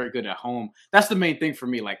they're very good at home. That's the main thing for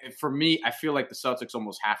me. Like, for me, I feel like the Celtics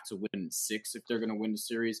almost have to win 6 if they're going to win the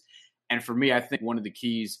series. And for me, I think one of the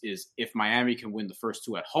keys is if Miami can win the first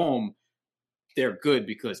 2 at home, they're good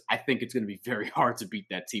because I think it's going to be very hard to beat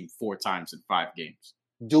that team 4 times in 5 games.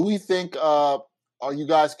 Do we think, are you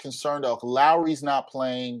guys concerned? Lowry's not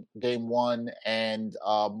playing game 1 and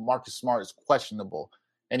Marcus Smart is questionable.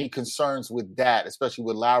 Any concerns with that, especially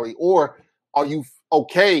with Lowry? Or are you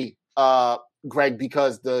okay, Greg,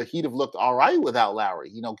 because the Heat have looked all right without Lowry?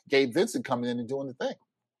 You know, Gabe Vincent coming in and doing the thing.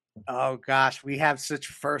 Oh, gosh, we have such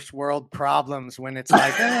first world problems when it's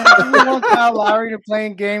like, do we want Kyle Lowry to play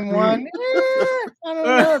in game 1? I don't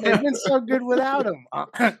know. They've been so good without him.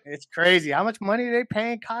 It's crazy. How much money are they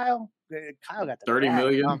paying Kyle? Kyle got the $30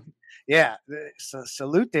 million. Yeah, so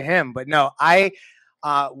salute to him. But no, I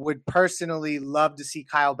would personally love to see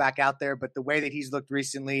Kyle back out there. But the way that he's looked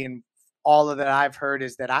recently and all of that I've heard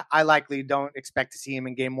is that I likely don't expect to see him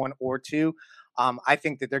in game 1 or 2. I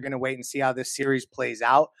think that they're going to wait and see how this series plays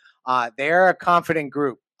out. They're a confident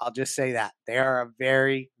group. I'll just say that. They are a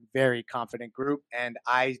very, very confident group. And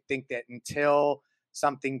I think that until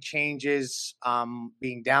something changes,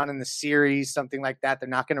 being down in the series, something like that, they're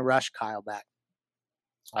not going to rush Kyle back.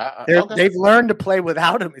 Okay. They've learned to play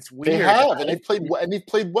without him. It's weird. They have, and they've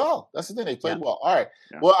played well. That's the thing. They played well. All right.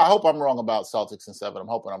 Yeah. Well, I hope I'm wrong about Celtics in 7. I'm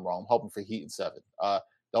hoping I'm wrong. I'm hoping for Heat in 7.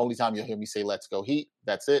 The only time you'll hear me say "Let's go Heat,"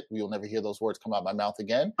 that's it. We will never hear those words come out of my mouth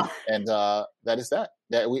again. And that is that.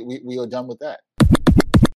 That we are done with that.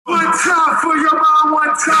 One time for your mind,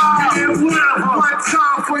 one time. One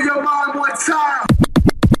time for your mind, one time.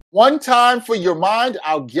 One time for your mind.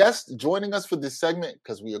 Our guest joining us for this segment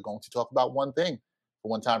because we are going to talk about one thing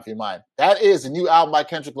for One Time for Your Mind. That is a new album by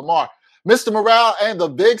Kendrick Lamar. Mr. Morale and the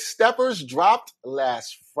Big Steppers dropped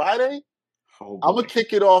last Friday. I'm going to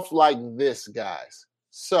kick it off like this, guys.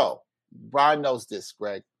 So, Brian knows this,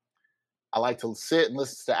 Greg. I like to sit and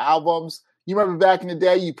listen to albums. You remember back in the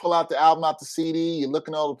day, you pull out the album out the CD, you're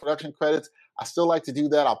looking at all the production credits. I still like to do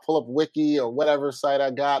that. I'll pull up Wiki or whatever site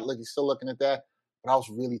I got. Look, you're still looking at that. But I was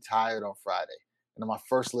really tired on Friday. And on my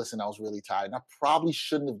first listen, I was really tired. And I probably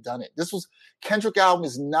shouldn't have done it. Kendrick album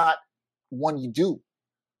is not one you do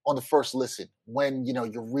on the first listen when, you know,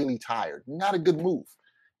 you're really tired. Not a good move.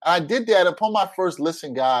 And I did that upon my first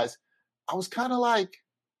listen, guys. I was kind of like,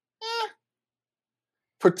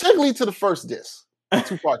 particularly to the first diss,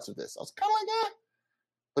 2 parts of this. I was kind of like,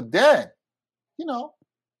 But then, you know,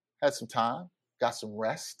 had some time, got some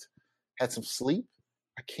rest, had some sleep.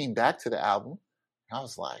 I came back to the album, and I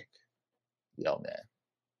was like, yo, man,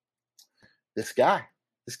 this guy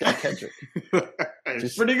Kendrick.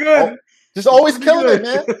 Just pretty good. Just always killing it,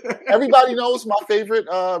 man. Everybody knows my favorite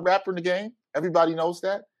rapper in the game. Everybody knows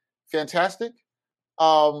that. Fantastic.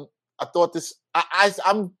 I thought this.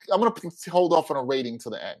 I'm gonna hold off on a rating to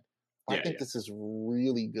the end. I think this is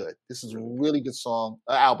really good. This is a really good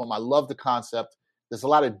album. I love the concept. There's a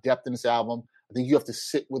lot of depth in this album. I think you have to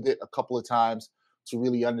sit with it a couple of times to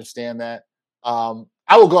really understand that. I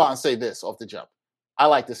will go out and say this off the jump. I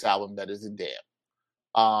like this album better than Damn.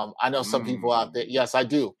 I know some people out there. Yes, I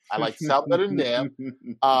do. I like this album better than Damn.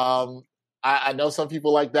 I know some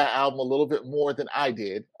people like that album a little bit more than I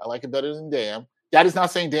did. I like it better than Damn. That is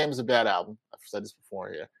not saying Damn is a bad album. I've said this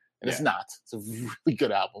before here. And it's not. It's a really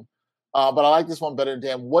good album. But I like this one better than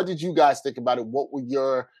Damn. What did you guys think about it? What were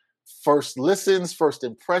your first listens, first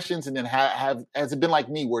impressions? And then has it been like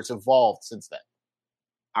me where it's evolved since then?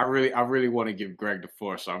 I really want to give Greg the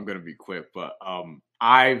floor, so I'm going to be quick. But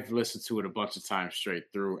I've listened to it a bunch of times straight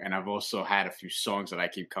through, and I've also had a few songs that I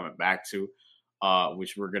keep coming back to,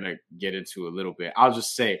 which we're going to get into a little bit. I'll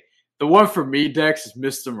just say the one for me, Dex, is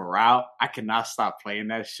Mr. Morale. I cannot stop playing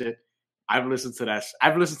that shit. I've listened to that.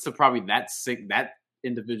 I've listened to probably that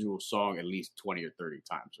individual song at least 20 or 30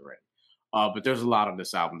 times already. But there's a lot of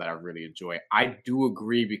this album that I really enjoy. I do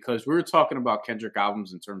agree, because we were talking about Kendrick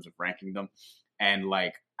albums in terms of ranking them. And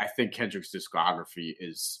like, I think Kendrick's discography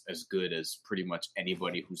is as good as pretty much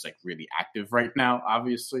anybody who's like really active right now,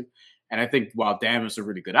 obviously. And I think while Damn is a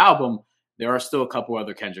really good album, there are still a couple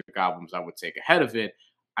other Kendrick albums I would take ahead of it.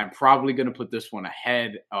 I'm probably going to put this one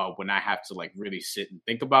ahead when I have to like really sit and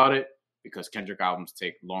think about it, because Kendrick albums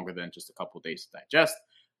take longer than just a couple of days to digest.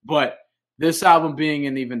 But this album being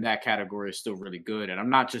in even that category is still really good. And I'm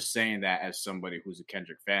not just saying that as somebody who's a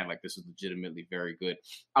Kendrick fan. Like, this is legitimately very good.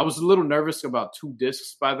 I was a little nervous about 2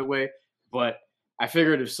 discs, by the way, but I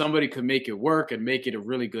figured if somebody could make it work and make it a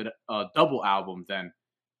really good double album, then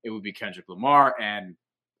it would be Kendrick Lamar. And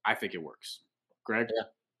I think it works. Greg? Yeah.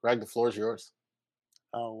 Greg, the floor is yours.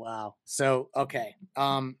 Oh, wow. So, okay.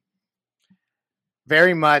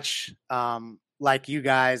 Very much like you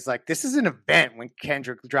guys, like, this is an event when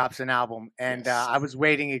Kendrick drops an album, and I was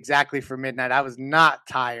waiting exactly for midnight. I was not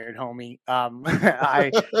tired, homie. I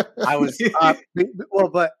was up. Well,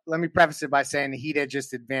 but let me preface it by saying the Heat had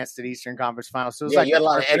just advanced to the Eastern Conference Finals, so it was like you had a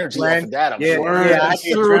lot of energy off of that. I'm sure. Yeah, I had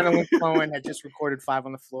the adrenaline flowing. I just recorded 5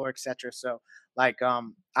 on the floor, etc. So, like,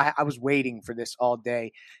 I was waiting for this all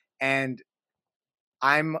day, and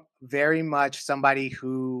I'm very much somebody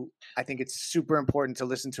who I think it's super important to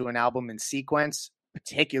listen to an album in sequence,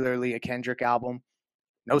 particularly a Kendrick album.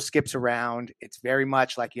 No skips around. It's very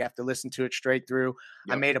much like you have to listen to it straight through.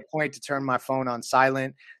 Yep. I made a point to turn my phone on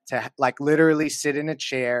silent, to like literally sit in a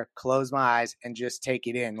chair, close my eyes, and just take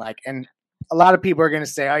it in. Like, and a lot of people are going to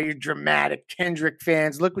say, "Oh, you're dramatic Kendrick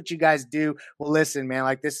fans. Look what you guys do." Well, listen, man,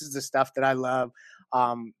 like, this is the stuff that I love.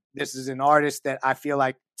 This is an artist that I feel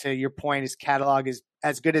like, to your point, his catalog is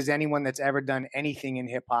as good as anyone that's ever done anything in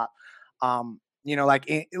hip hop. You know,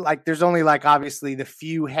 like there's only like obviously the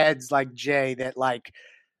few heads like Jay that like,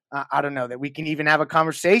 I don't know, that we can even have a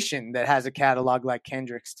conversation that has a catalog like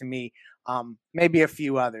Kendrick's, to me. Maybe a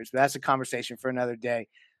few others, but that's a conversation for another day.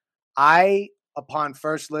 Upon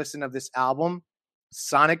first listen of this album,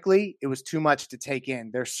 sonically, it was too much to take in.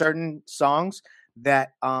 There's certain songs that,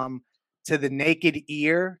 to the naked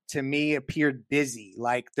ear, to me, appeared busy.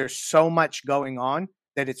 Like, there's so much going on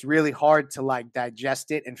that it's really hard to like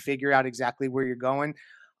digest it and figure out exactly where you're going.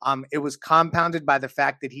 It was compounded by the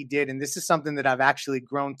fact that he did, and this is something that I've actually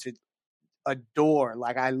grown to adore,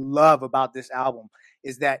 like I love about this album,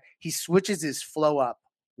 is that he switches his flow up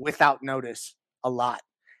without notice a lot.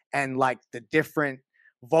 And like the different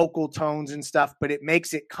vocal tones and stuff, but it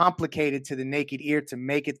makes it complicated to the naked ear to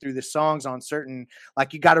make it through the songs on certain,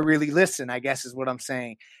 like, you got to really listen, I guess is what I'm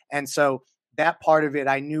saying. And so that part of it,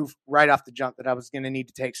 I knew right off the jump that I was going to need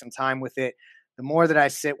to take some time with it. The more that I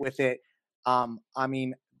sit with it, I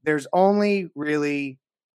mean, there's only really,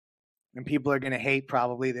 and people are going to hate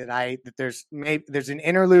probably that there's an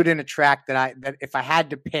interlude in a track that if I had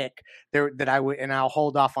to pick that I would, and I'll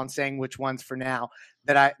hold off on saying which ones for now,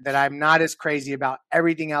 that I'm not as crazy about.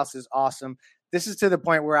 Everything else is awesome. This is to the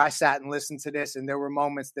point where I sat and listened to this, and there were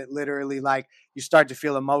moments that literally, like, you start to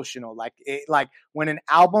feel emotional. Like when an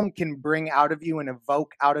album can bring out of you and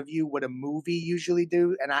evoke out of you what a movie usually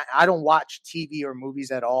do. And I don't watch TV or movies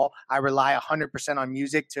at all. I rely 100% on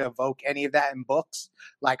music to evoke any of that in books.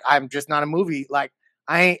 Like, I'm just not a movie. Like,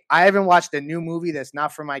 I haven't watched a new movie that's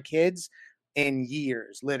not for my kids in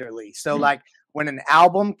years, literally. So like, when an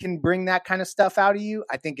album can bring that kind of stuff out of you,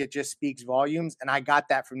 I think it just speaks volumes. And I got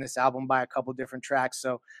that from this album by a couple different tracks.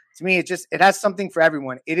 So to me, it has something for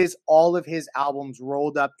everyone. It is all of his albums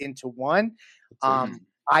rolled up into one.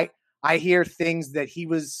 I hear things that he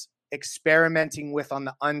was experimenting with on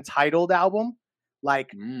the Untitled album,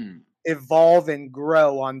 like evolve and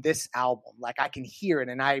grow on this album. Like, I can hear it.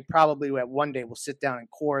 And I probably one day will sit down and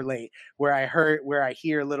correlate where I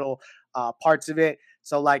hear little parts of it.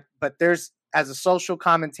 So like, but there's, as a social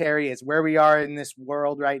commentary, as where we are in this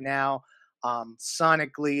world right now,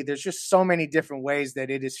 sonically, there's just so many different ways that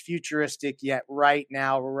it is futuristic, yet right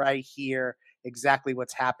now, right here, exactly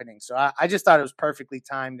what's happening. So I just thought it was perfectly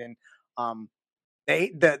timed, and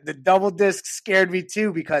The double disc scared me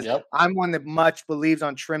too because Yep. I'm one that much believes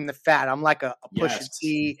on trim the fat. I'm like a Pusha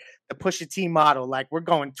T, the Pusha T model. Like we're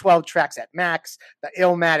going 12 tracks at max. The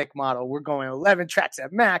Illmatic model, we're going 11 tracks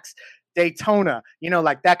at max. Daytona,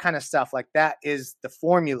 like that kind of stuff. Like that is the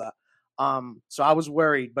formula. So I was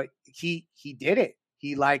worried, but he did it.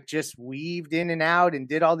 He like just weaved in and out and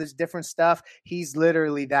did all this different stuff. He's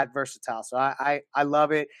literally that versatile. So I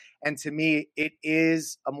love it. And to me, it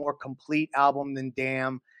is a more complete album than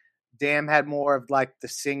Damn. Damn had more of like the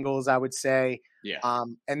singles, I would say. Yeah.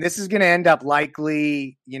 And this is going to end up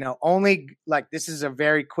likely, only like this is a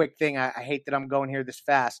very quick thing. I hate that I'm going here this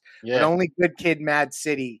fast, but only Good Kid, Mad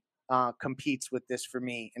City competes with this for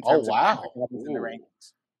me in terms of in the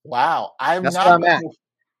rankings. Wow.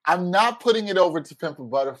 I'm not putting it over to Pimp a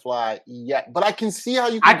Butterfly yet, but I can see how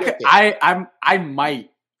you can get there. I might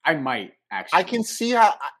actually. I can see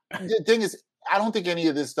how. The thing is, I don't think any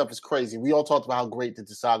of this stuff is crazy. We all talked about how great the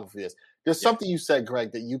discography is. There's something you said,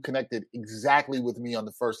 Greg, that you connected exactly with me on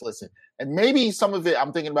the first listen. And maybe some of it,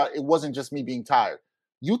 I'm thinking about, it wasn't just me being tired.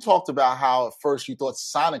 You talked about how at first you thought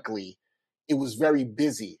sonically it was very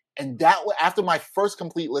busy. And that after my first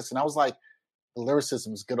complete listen, I was like, the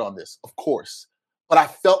lyricism is good on this, of course. But I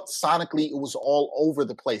felt sonically it was all over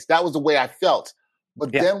the place. That was the way I felt.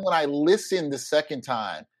 But then when I listened the second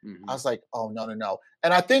time, I was like, oh, no.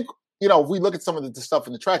 And I think, if we look at some of the stuff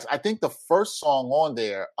in the tracks, I think the first song on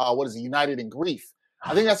there, United in Grief?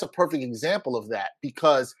 I think that's a perfect example of that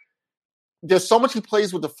because there's so much he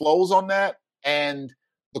plays with the flows on that and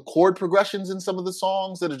the chord progressions in some of the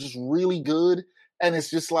songs that are just really good. And it's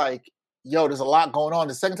just like, there's a lot going on.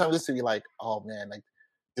 The second time I listen, you're like, oh, man, like,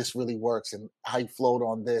 this really works and how he flowed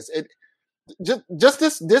on this. It just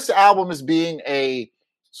this album is being a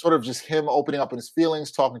sort of just him opening up in his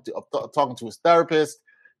feelings, talking to his therapist,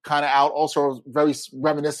 kind of out. Also very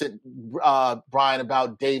reminiscent, Brian,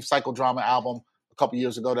 about Dave's Psychodrama album a couple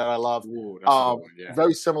years ago that I love. Ooh, that's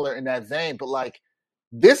very similar in that vein, but like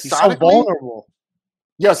this he's so vulnerable.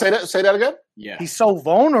 Yeah, say that again. Yeah, he's so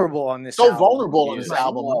vulnerable on this. album. On this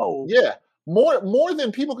album. Whoa. Yeah. More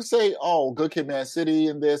than people could say, oh, Good Kid, Mad City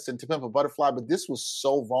and this and To Pimp a Butterfly, but this was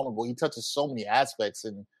so vulnerable. He touches so many aspects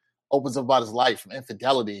and opens up about his life from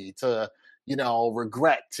infidelity to,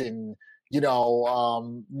 regret and,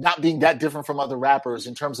 not being that different from other rappers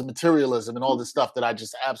in terms of materialism and all this stuff that I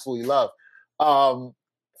just absolutely love.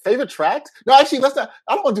 Favorite tracks? No, actually, I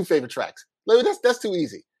don't want to do favorite tracks. That's too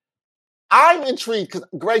easy. I'm intrigued because,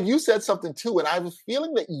 Greg, you said something too, and I have a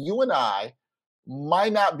feeling that you and I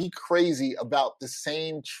might not be crazy about the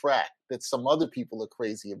same track that some other people are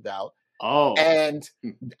crazy about. Oh, and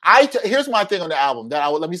here's my thing on the album.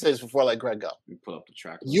 Let me say this before I let Greg go. Let me pull up the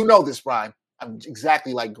track. You know this, Brian. I'm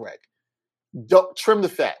exactly like Greg. Don't trim the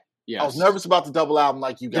fat. Yes. I was nervous about the double album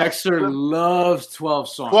like you guys. Dexter loves 12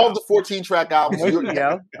 songs. 12 to 14 track albums.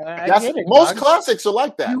 Most classics are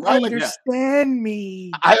like that. You right? understand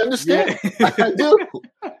me. I understand. Yeah. I do.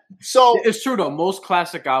 So it's true though. Most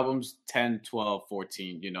classic albums 10, 12,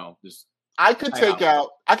 14, I could take out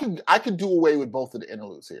I could do away with both of the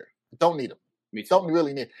interludes here. Don't need them. Me too. Don't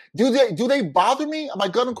really need. Do they bother me? Am I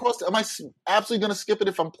gonna am I absolutely gonna skip it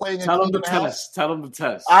if I'm playing? Tell them the test. Tell them the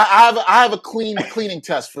test. I have a cleaning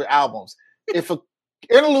test for albums. If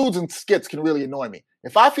interludes and skits can really annoy me.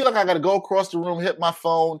 If I feel like I got to go across the room, hit my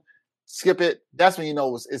phone, skip it, that's when you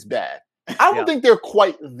know it's bad. I don't think they're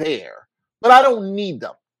quite there, but I don't need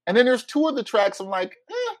them. And then there's two of the tracks I'm like,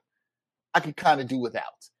 I could kind of do without.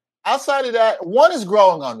 Outside of that, one is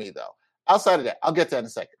growing on me though. Outside of that, I'll get to that in a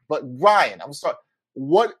second. But Ryan, I'm going to start.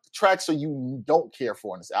 What tracks are you don't care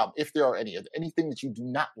for on this album, if there are any? Anything that you do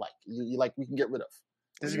not like, you like, we can get rid of.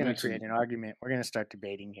 This is going to create an argument. We're going to start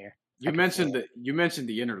debating here. You mentioned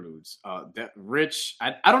the interludes. That Rich,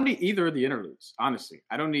 I don't need either of the interludes. Honestly,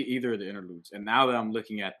 I don't need either of the interludes. And now that I'm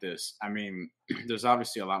looking at this, I mean, there's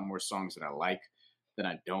obviously a lot more songs that I like than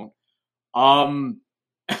I don't.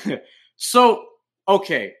 So.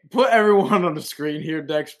 Okay, put everyone on the screen here,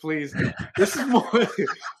 Dex, please. This is more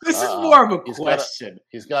of a question.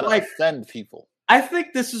 He's got to offend people. I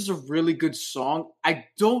think this is a really good song. I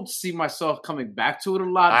don't see myself coming back to it a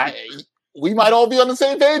lot. We might all be on the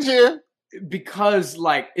same page here. Because,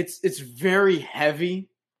 like, it's very heavy.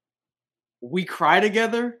 We cry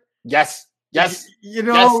together. Yes.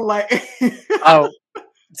 Like... Oh.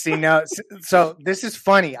 See, no, so this is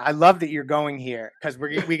funny. I love that you're going here because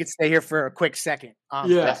we could stay here for a quick second.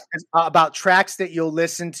 About tracks that you'll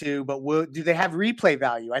listen to, but do they have replay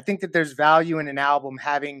value? I think that there's value in an album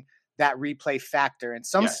having that replay factor, and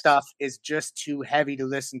some stuff is just too heavy to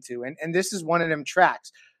listen to. And this is one of them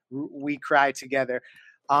tracks. We cry together.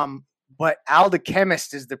 but Al the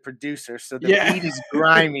Chemist is the producer, so the beat is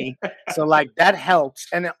grimy. So like that helps.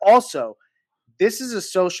 And also, this is a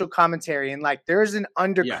social commentary, and like there's an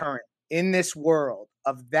undercurrent in this world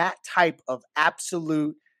of that type of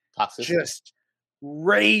absolute toxicity, just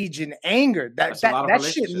rage and anger. That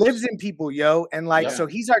shit lives in people, yo. And like so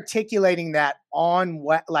he's articulating that on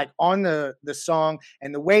the song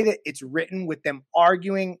and the way that it's written with them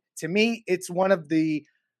arguing. To me, it's one of the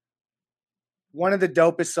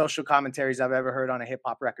dopest social commentaries I've ever heard on a hip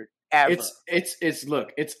hop record ever. Go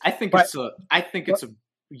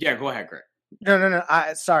ahead, Greg. No.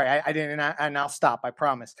 I didn't, and I'll stop. I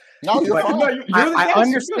promise. No, you're fine. I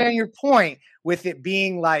understand your point with it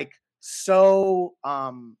being like so.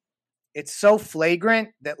 It's so flagrant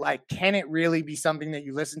that like, can it really be something that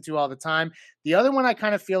you listen to all the time? The other one I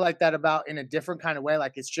kind of feel like that about in a different kind of way.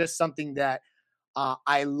 Like it's just something that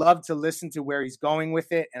I love to listen to where he's going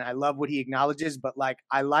with it, and I love what he acknowledges. But like,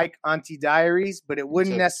 I like Auntie Diaries, but it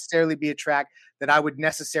wouldn't necessarily be a track that I would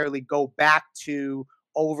necessarily go back to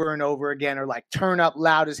over and over again, or like turn up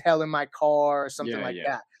loud as hell in my car or something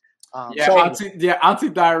that. Auntie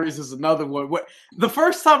Diaries is another one. The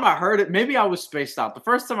first time I heard it, maybe I was spaced out. The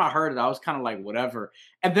first time I heard it, I was kind of like, whatever.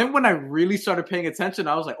 And then when I really started paying attention,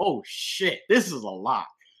 I was like, oh shit, this is a lot.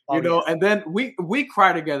 You know, and then we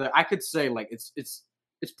cry together. I could say like it's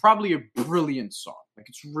probably a brilliant song. Like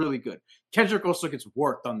it's really good. Kendrick also gets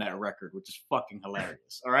worked on that record, which is fucking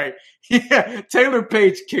hilarious. All right, Taylor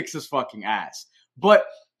Page kicks his fucking ass, but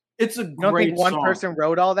it's a great song. One person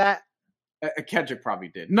wrote all that. Kendrick probably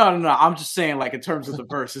did. No. I'm just saying, like in terms of the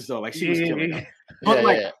verses, though, like she was killing it.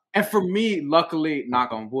 But and for me, luckily,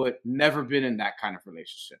 knock on wood, never been in that kind of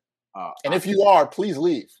relationship. And if you are, please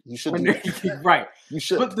leave. You shouldn't. Right. You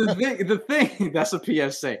should. But the thing, that's a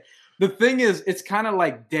PSA. The thing is, it's kind of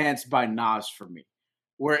like Dance by Nas for me,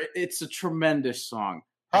 where it's a tremendous song.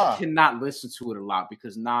 I cannot listen to it a lot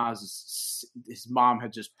because Nas, his mom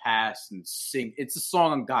had just passed and sing. It's a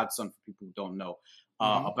song on Godson for people who don't know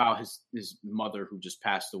about his mother who just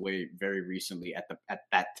passed away very recently at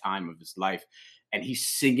that time of his life. And he's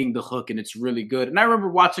singing the hook, and it's really good. And I remember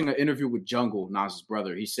watching an interview with Jungle, Nas's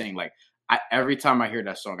brother. He's saying, like, every time I hear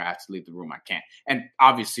that song, I have to leave the room. I can't. And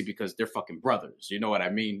obviously because they're fucking brothers. You know what I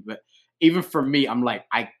mean? But even for me, I'm like,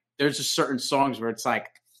 there's just certain songs where it's like,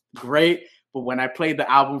 great. But when I play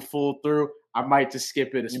the album full through, I might just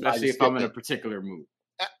skip it, especially if I'm in a particular mood.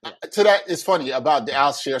 To that, it's funny about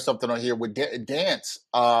I'll share something on here with Dance.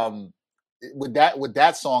 With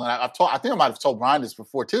that song, and I think I might have told Brian this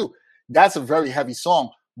before too. That's a very heavy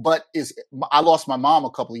song, but I lost my mom a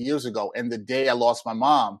couple of years ago, and the day I lost my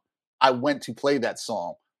mom, I went to play that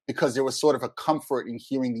song because there was sort of a comfort in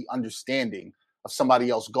hearing the understanding of somebody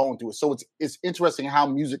else going through it. So it's interesting how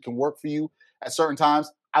music can work for you at certain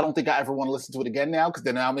times. I don't think I ever want to listen to it again now because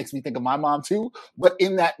then now it makes me think of my mom too. But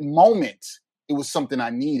in that moment, it was something I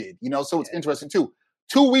needed, you know. So it's interesting too.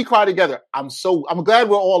 We cry together. I'm glad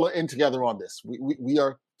we're all in together on this. We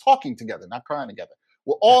are talking together, not crying together.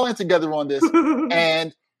 We're all in together on this.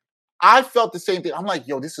 And I felt the same thing. I'm like,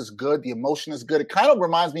 yo, this is good. The emotion is good. It kind of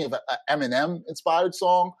reminds me of an Eminem inspired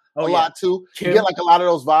song lot too. You get like a lot of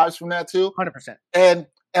those vibes from that too. 100%. And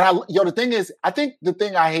the thing is, I think the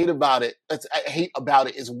thing I hate about it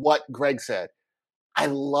is what Greg said. I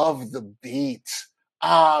love the beat.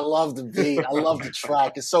 I love the beat. I love the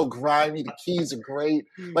track. It's so grimy. The keys are great.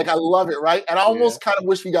 Like, I love it, right? And I almost kind of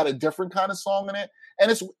wish we got a different kind of song in it.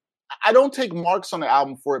 And I don't take marks on the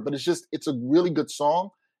album for it, but it's a really good song.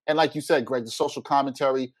 And like you said, Greg, the social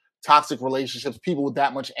commentary, toxic relationships, people with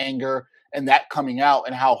that much anger and that coming out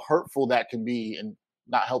and how hurtful that can be and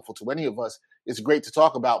not helpful to any of us is great to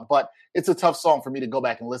talk about. But it's a tough song for me to go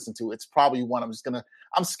back and listen to. It's probably one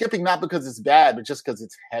I'm skipping, not because it's bad, but just because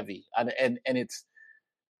it's heavy. And it's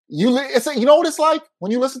you know what it's like?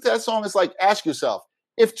 When you listen to that song, it's like, ask yourself,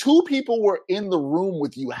 if two people were in the room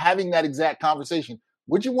with you having that exact conversation,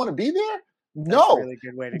 would you want to be there? No. That's a really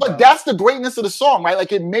good way to go. That's the greatness of the song, right?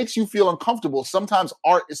 Like, it makes you feel uncomfortable. Sometimes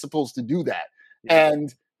art is supposed to do that. Yeah.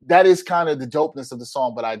 And that is kind of the dopeness of the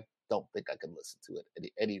song, but I don't think I can listen to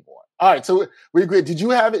it anymore. All right, so we agree. Did you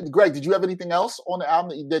have it, Greg? Did you have anything else on the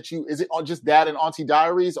album is it on just that and Auntie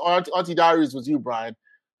Diaries? Or Auntie Diaries was you, Brian?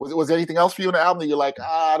 Was there anything else for you on the album that you're like,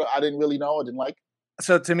 I didn't really know, I didn't like?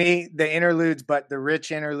 So to me, the interludes, but the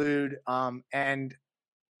Rich interlude, and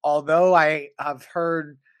although I have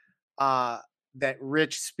heard that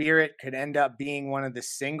Rich Spirit could end up being one of the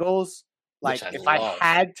singles, like if I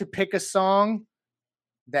had to pick a song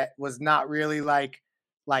that was not really like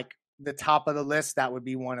the top of the list, that would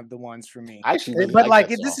be one of the ones for me. I actually really but like like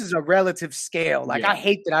that this song. is a relative scale. Like Yeah. I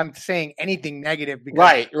hate that I'm saying anything negative because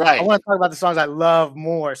Right. I want to talk about the songs I love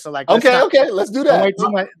more. So like, Okay, let's do Don't that. wait too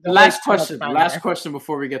much. Don't Last waste too much question. time Last there. question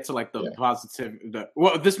before we get to like the Yeah. positive.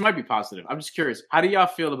 Well, this might be positive. I'm just curious. How do y'all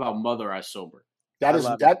feel about Mother I Sober? That I is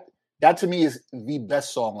love that to me is the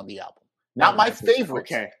best song on the album. Not my favorite.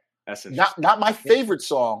 Okay, that's interesting. Not my favorite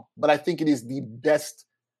song, but I think it is the best,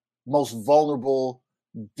 most vulnerable,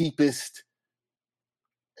 deepest,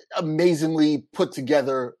 amazingly put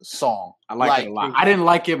together song. I like it a lot. I didn't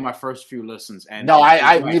like it my first few listens, and No,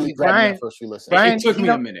 I like, really grabbed me the first few listens. Brian, it took you me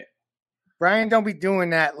know- a minute. Brian, don't be doing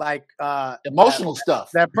that like Emotional stuff.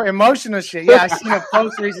 that emotional shit. Yeah, I seen a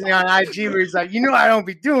post recently on IG where he's like, I don't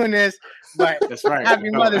be doing this, but That's right. Happy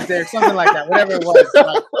No. Mother's Day or something like that, whatever it was.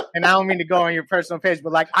 Like, and I don't mean to go on your personal page,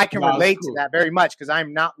 but like I can No, it's relate cool. to that very much because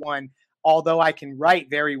I'm not one. Although I can write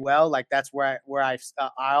very well, like that's where I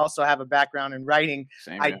also have a background in writing.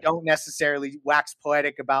 Same I here. don't necessarily wax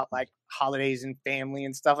poetic about like holidays and family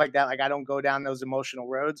and stuff like that. Like I don't go down those emotional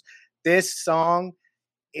roads. This song,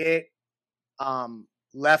 it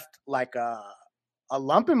left like a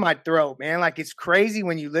lump in my throat, man. Like it's crazy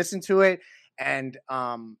when you listen to it, and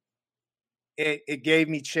it gave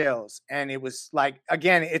me chills. And it was like,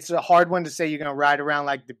 again, it's a hard one to say you're gonna ride around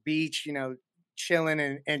like the beach,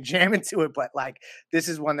 chilling and jamming to it, but like this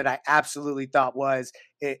is one that I absolutely thought was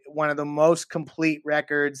one of the most complete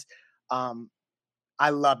records. I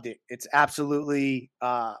loved it. It's absolutely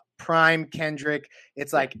prime Kendrick.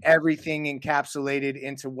 It's like everything encapsulated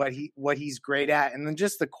into what he's great at, and then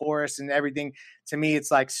just the chorus and everything. To me, it's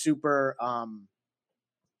like super.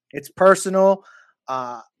 It's personal,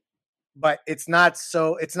 but it's not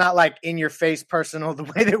like in your face personal the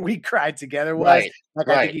way that We Cried Together was. Right. Like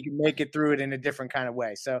I think you can make it through it in a different kind of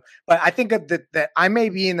way. So, but I think that I may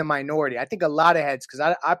be in the minority. I think a lot of heads,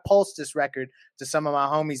 because I pulsed this record to some of my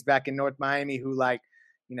homies back in North Miami who like,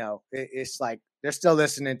 it's like they're still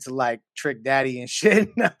listening to like Trick Daddy and shit,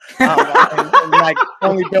 and like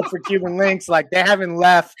Only Built for Cuban Links. Like they haven't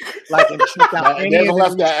left like and checked out They any haven't of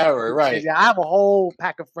left that era, right? Yeah, I have a whole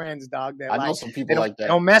pack of friends, dog. That I know like, some they people like that.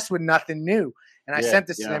 don't mess with nothing new. And I Yeah, sent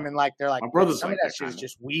this to them, and like they're like, My brother's some like of that that shit is kinda.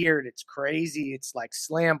 just weird. It's crazy. It's like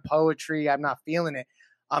slam poetry. I'm not feeling it.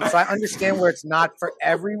 So I understand where it's not for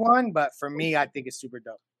everyone, but for me, I think it's super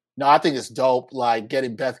dope. No, I think it's dope. Like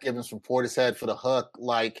getting Beth Gibbons from Portishead for the hook.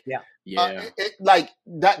 Like, Yeah. like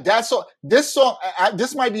that. That's this song.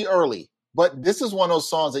 This might be early, but this is one of those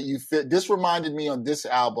songs that you fit. This reminded me on this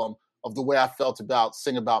album of the way I felt about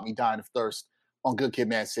 "Sing About Me, Dying of Thirst" on Good Kid,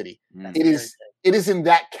 Mad City. Mm. It is in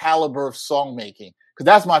that caliber of song making, because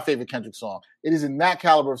that's my favorite Kendrick song. It is in that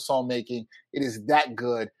caliber of song making. It is that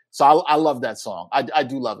good. So I love that song. I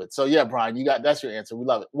do love it. So yeah, Brian, that's your answer. We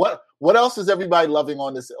love it. What else is everybody loving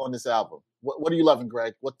on this album? What are you loving,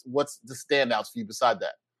 Greg? What's the standouts for you beside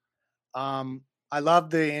that? I love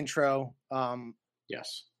the intro.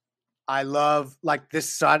 Yes. I love like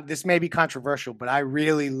this. This may be controversial, but I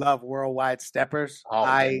really love Worldwide Steppers. Oh,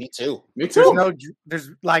 man, me too. Me too.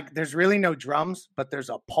 There's really no drums, but there's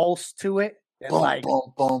a pulse to it. And Boom, like,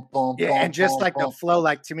 boom, boom, boom, yeah, boom, and just boom, like boom. the flow,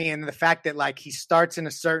 like to me, and the fact that like he starts in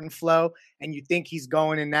a certain flow, and you think he's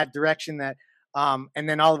going in that direction, that and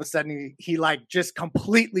then all of a sudden he like just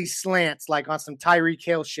completely slants like on some Tyreek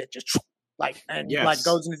Hill shit, just like and like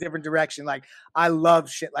goes in a different direction. Like I love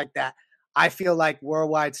shit like that. I feel like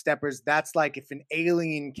Worldwide Steppers, that's like if an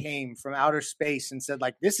alien came from outer space and said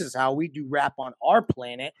like, this is how we do rap on our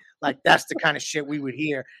planet. Like that's the kind of shit we would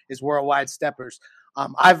hear is Worldwide Steppers.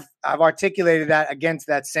 I've articulated that against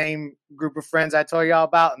that same group of friends I told y'all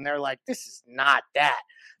about, and they're like, this is not that.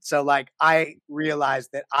 So like I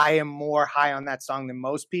realized that I am more high on that song than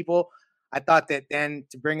most people. I thought that then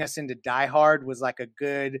to bring us into Die Hard was like a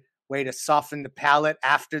good way to soften the palate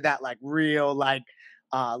after that, like real, like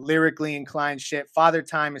lyrically inclined shit. Father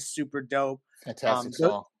Time is super dope. Fantastic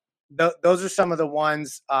song. Those are some of the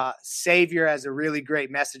ones. Savior has a really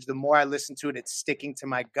great message. The more I listen to it, it's sticking to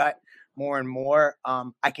my gut more and more.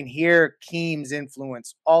 I can hear Keem's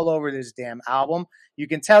influence all over this damn album. You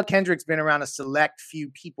can tell Kendrick's been around a select few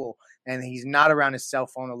people, and he's not around his cell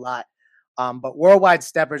phone a lot. But Worldwide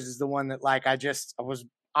Steppers is the one that like I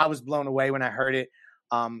was blown away when I heard it.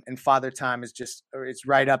 And Father Time is it's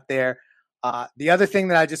right up there. The other thing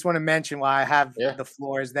that I just want to mention while I have the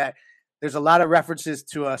floor is that there's a lot of references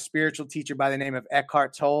to a spiritual teacher by the name of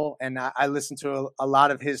Eckhart Tolle, and I listen to a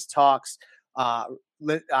lot of his talks.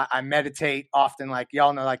 I meditate often, like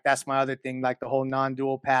y'all know, like that's my other thing. Like the whole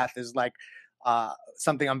non-dual path is like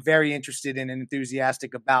something I'm very interested in and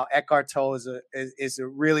enthusiastic about. Eckhart Tolle is a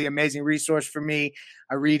really amazing resource for me.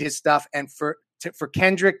 I read his stuff, and for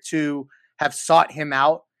Kendrick to have sought him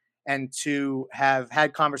out and to have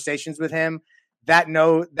had conversations with him, that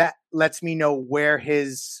lets me know where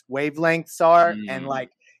his wavelengths are. And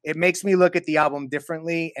like, it makes me look at the album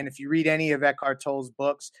differently. And if you read any of Eckhart Tolle's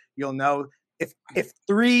books, you'll know if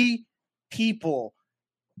 3 people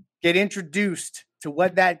get introduced to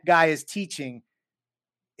what that guy is teaching,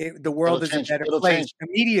 the world is a better place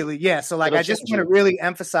immediately. Yeah. So like, I just want to really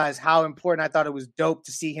emphasize how important. I thought it was dope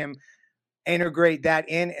to see him integrate that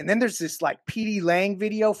in. And then there's this like PD Lang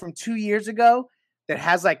video from 2 years ago that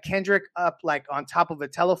has like Kendrick up like on top of a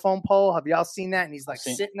telephone pole. Have y'all seen that? And he's like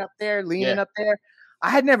sitting up there, leaning up there. I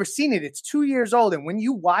had never seen it. It's 2 years old. And when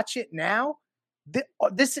you watch it now,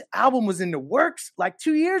 this album was in the works like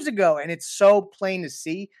 2 years ago. And it's so plain to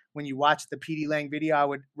see when you watch the PD Lang video. I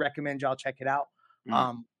would recommend y'all check it out.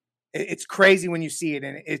 It's crazy when you see it.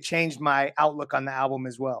 And it changed my outlook on the album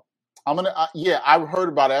as well. I'm going to, I heard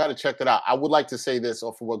about it. I got to check that out. I would like to say this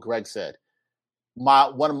off of what Greg said.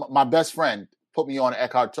 One of my best friend put me on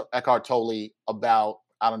Eckhart Tolle about,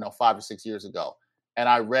 5 or 6 years ago. And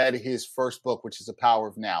I read his first book, which is The Power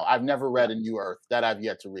of Now. I've never read A New Earth. That I've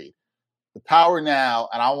yet to read. The Power Now,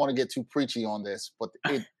 and I don't want to get too preachy on this, but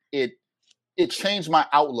it changed my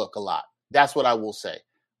outlook a lot. That's what I will say.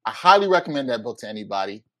 I highly recommend that book to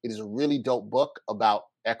anybody. It is a really dope book about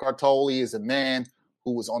Eckhart Tolle is a man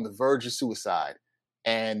who was on the verge of suicide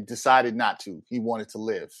and decided not to. He wanted to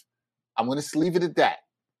live. I'm going to leave it at that.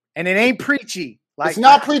 And it ain't preachy. Like, it's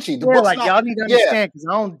not preachy. The book's like not, y'all need to understand because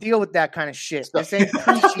I don't deal with that kind of shit. This ain't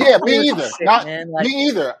preachy. Yeah, me either. Me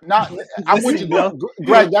either. I'm with you,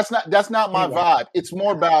 Greg. That's not my vibe. It's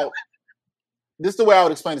more about. This is the way I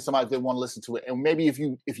would explain to somebody if they want to listen to it. And maybe if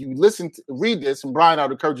you read this, and Brian, I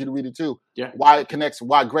would encourage you to read it too. Yeah. Why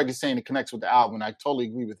Greg is saying it connects with the album, and I totally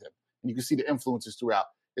agree with him. And you can see the influences throughout.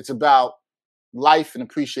 It's about life and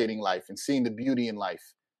appreciating life and seeing the beauty in life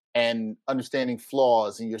and understanding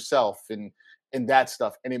flaws in yourself and that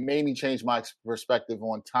stuff. And it made me change my perspective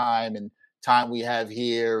on time and time we have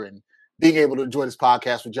here and being able to enjoy this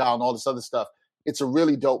podcast with y'all and all this other stuff. It's a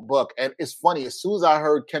really dope book. And it's funny, as soon as I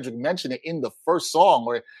heard Kendrick mention it in the first song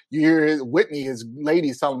where you hear Whitney, his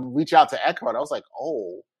ladies telling him to reach out to Eckhart, I was like,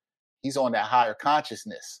 oh, he's on that higher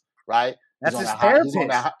consciousness, right? That's his therapist.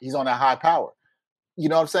 He's on that high power. You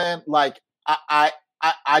know what I'm saying? Like, I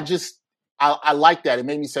like that. It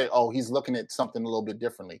made me say, oh, he's looking at something a little bit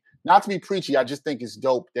differently. Not to be preachy, I just think it's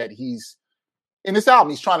dope that he's in this album.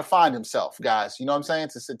 He's trying to find himself, guys. You know what I'm saying?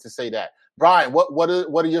 To say that. Brian, what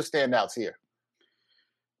are your standouts here?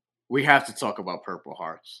 We have to talk about Purple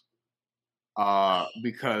Hearts.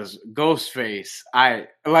 Because Ghostface,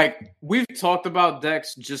 we've talked about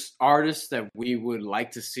Dex, just artists that we would like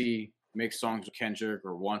to see make songs with Kendrick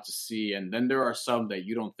or want to see. And then there are some that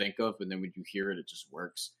you don't think of, and then when you hear it, it just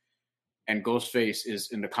works. And Ghostface is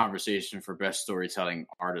in the conversation for best storytelling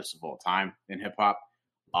artist of all time in hip hop.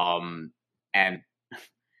 And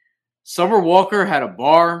Summer Walker had a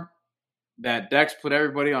bar that Dex put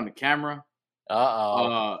everybody on the camera.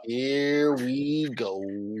 Here we go.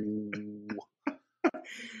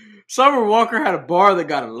 Summer Walker had a bar that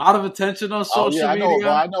got a lot of attention on social media.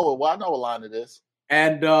 I know a line of this.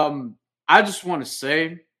 And I just want to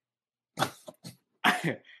say,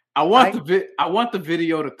 I want the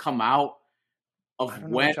video to come out of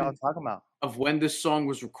when y'all talking about. Of when this song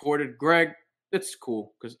was recorded. Greg, it's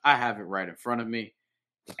cool because I have it right in front of me,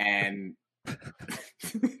 and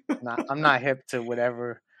I'm not hip to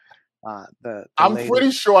whatever. I'm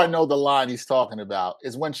pretty sure I know the line he's talking about.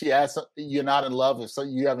 Is when she asks, "You're not in love, so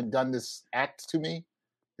you haven't done this act to me."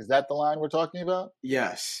 Is that the line we're talking about?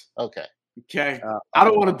 Yes. Okay. I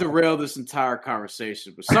don't want to derail this entire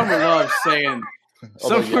conversation, but Summer Love saying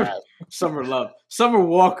Summer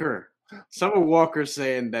Walker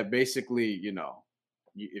saying that basically,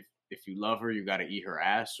 if you love her, you got to eat her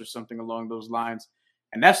ass or something along those lines.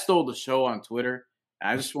 And that stole the show on Twitter. And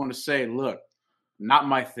I just want to say, look, not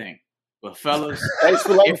my thing. But fellas, thanks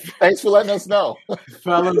for letting us know.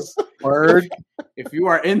 Fellas, word. If you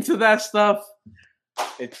are into that stuff,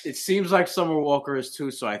 it seems like Summer Walker is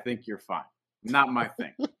too, so I think you're fine. Not my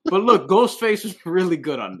thing. But look, Ghostface was really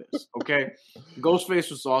good on this, okay?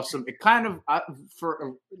 Ghostface was awesome. It kind of,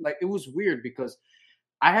 it was weird because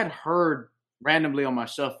I had heard randomly on my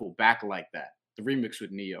shuffle Back Like That, the remix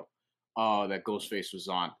with Neo, that Ghostface was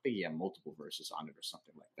on. I think he had multiple verses on it or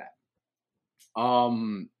something like that.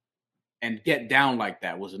 And Get Down Like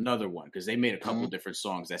That was another one because they made a couple different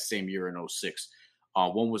songs that same year in 2006.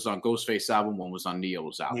 One was on Ghostface album, one was on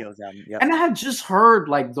Neo's album. Yep. And I had just heard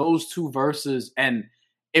those two verses, and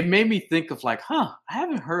it made me think of I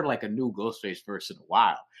haven't heard a new Ghostface verse in a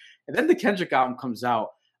while. And then the Kendrick album comes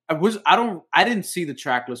out. I didn't see the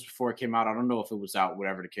track list before it came out. I don't know if it was out,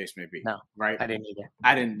 whatever the case may be. No, right? I didn't either.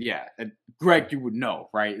 I didn't. Yeah, and Greg, you would know,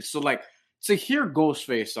 right? So like to hear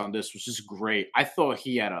Ghostface on this was just great. I thought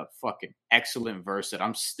he had a fucking excellent verse that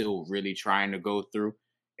I'm still really trying to go through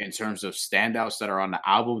in terms of standouts that are on the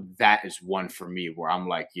album. That is one for me where I'm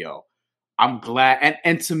like, yo, I'm glad.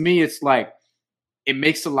 And to me, it's like it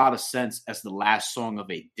makes a lot of sense as the last song of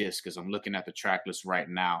a disc. As I'm looking at the track list right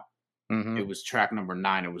now. Mm-hmm. It was track number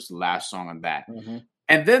 9. It was the last song on that. Mm-hmm.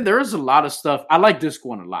 And then there is a lot of stuff. I like disc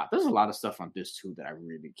 1 a lot. There's a lot of stuff on disc 2 that I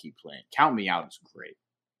really keep playing. Count Me Out is great.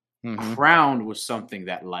 Mm-hmm. Crown was something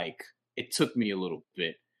that like it took me a little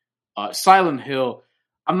bit. Silent Hill,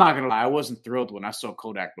 I'm not gonna lie, I wasn't thrilled when I saw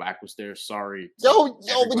Kodak Black was there. Sorry. Yo,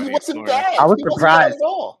 but he wasn't bad. I was surprised at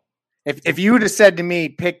all. If you would have said to me,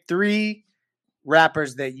 pick 3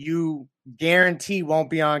 rappers that you guarantee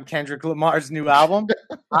won't be on Kendrick Lamar's new album,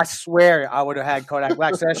 I swear I would have had Kodak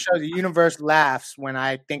Black. So that shows the universe laughs when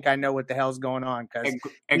I think I know what the hell's going on.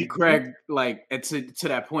 And Greg, like, and to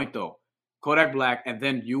that point though, Kodak Black, and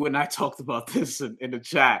then you and I talked about this in the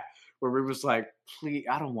chat where we was like, please,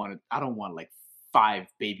 I don't want like 5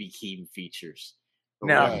 Baby Keem features.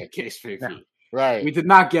 No. The case may be. No. Right. We did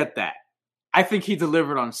not get that. I think he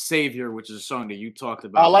delivered on Savior, which is a song that you talked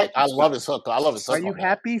about. I love his hook. I love his hook. Are you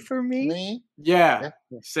happy for me? Yeah.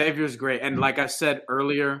 Savior's great. And like I said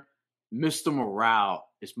earlier, Mr. Morale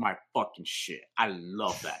is my fucking shit. I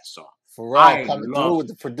love that song. Pharrell coming through with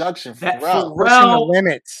the production. Pharrell pushing the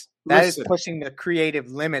limits. That is pushing the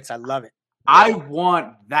creative limits. I love it. I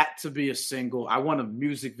want that to be a single. I want a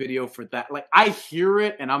music video for that. Like I hear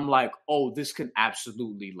it and I'm like, oh, this can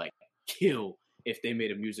absolutely like kill if they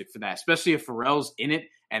made a music for that, especially if Pharrell's in it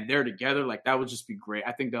and they're together. Like that would just be great.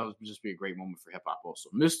 I think that would just be a great moment for hip hop also.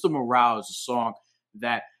 Mr. Morale is a song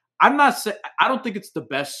that I don't think it's the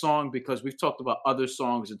best song because we've talked about other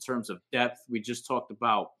songs in terms of depth. We just talked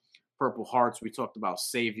about Purple Hearts. We talked about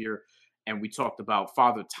Savior and we talked about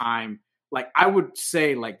Father Time. Like I would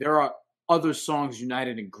say like there are other songs,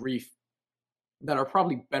 United in Grief, that are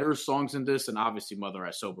probably better songs than this. And obviously Mother I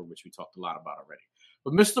Sober, which we talked a lot about already.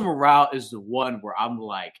 But Mr. Morale is the one where I'm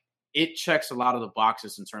like, it checks a lot of the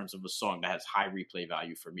boxes in terms of a song that has high replay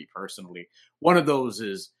value for me personally. One of those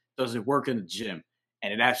is, does it work in the gym?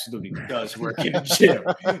 And it absolutely does work in the gym.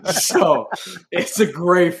 So it's a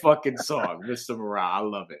great fucking song, Mr. Morale. I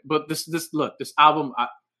love it. But this album,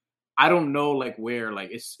 I don't know like where, like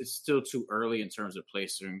it's still too early in terms of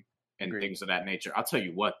placing and things of that nature. I'll tell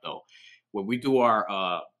you what though, when we do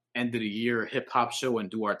our end of the year hip hop show and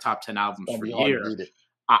do our top 10 albums for the year,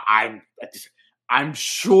 I'm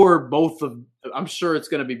sure it's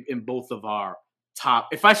going to be in both of our top.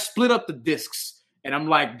 If I split up the discs and I'm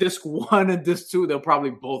like disc 1 and disc 2, they'll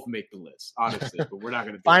probably both make the list, honestly, but we're not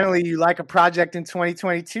going to. Finally, you like a project in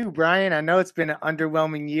 2022, Brian. I know it's been an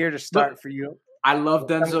underwhelming year to start for you. I love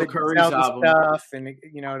Denzel Curry's album. Stuff and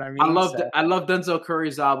you know what I mean? I love Denzel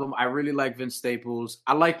Curry's album. I really like Vince Staples.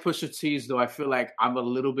 I like Pusha T's, though I feel like I'm a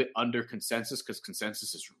little bit under consensus because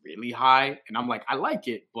consensus is really high. And I'm like, I like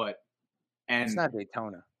it, but it's not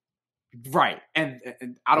Daytona. Right. And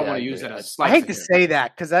I don't want to use that as I hate to say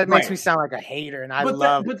that because that makes me sound like a hater. And I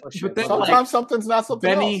love Pusha. But sometimes something's not something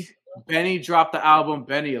else. Benny dropped the album.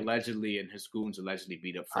 Benny allegedly and his goons allegedly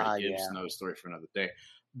beat up Freddie Gibbs. Another story for another day.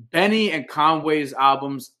 Benny and Conway's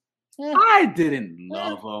albums, I didn't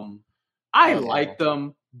love them. I liked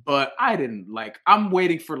them, but I didn't like. I'm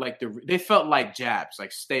waiting for like they felt like jabs,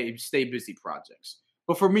 like stay busy projects.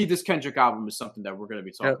 But for me, this Kendrick album is something that we're going to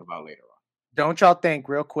be talking about later on. Don't y'all think,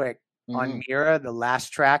 real quick, on Mira, the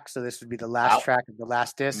last track? So this would be the last track of the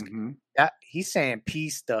last disc. That he's saying,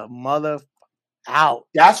 "Peace the mother out."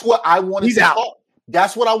 That's what I wanted to talk.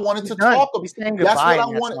 That's what I wanted to talk about.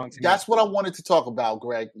 That's what I wanted to talk about,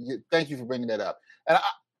 Greg. Thank you for bringing that up.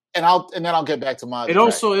 And I'll get back to my. It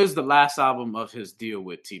also is the last album of his deal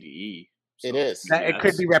with TDE. So it is. It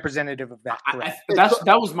could be representative of that.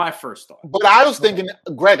 That was my first thought. But I was thinking,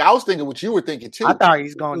 Greg. I was thinking what you were thinking too. I thought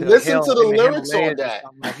he's going to listen to the lyrics on that.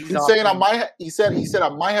 He's saying He said I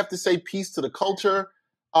might have to say peace to the culture.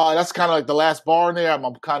 That's kind of like the last bar in there.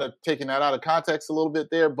 I'm kind of taking that out of context a little bit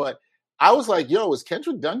there, but. I was like, yo, is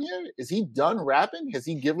Kendrick done here? Is he done rapping? Has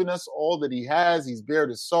he given us all that he has? He's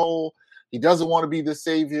bared his soul. He doesn't want to be the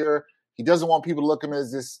savior. He doesn't want people to look at him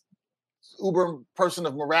as this uber person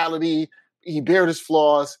of morality. He bared his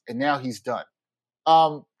flaws, and now he's done.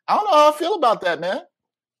 I don't know how I feel about that, man.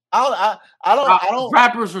 I don't.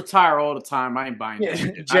 Rappers retire all the time. I ain't buying that. Yeah,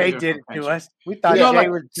 shit. Jay Not did even it to from us. We thought You know, Jay like,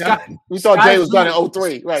 was Sky- done. We thought Sky Jay was done in Zoo-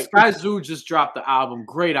 03, right? Sky Zoo just dropped the album,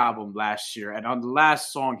 great album last year, and on the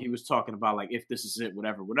last song he was talking about like if this is it,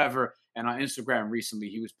 whatever. And on Instagram recently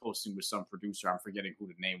he was posting with some producer. I'm forgetting who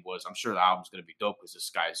the name was. I'm sure the album's gonna be dope because it's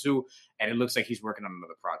Sky Zoo, and it looks like he's working on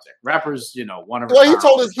another project. Rappers, one of Well,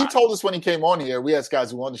 he told us when he came on here. We had Sky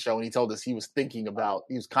Zoo on the show, and he told us he was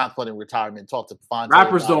contemplating retirement. Talked to Fonte.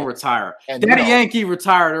 Rappers don't retire. And, Daddy Yankee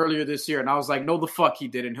retired earlier this year, and I was like, no, the fuck he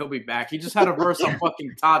didn't. He'll be back. He just had a verse on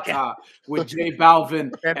fucking Tata with J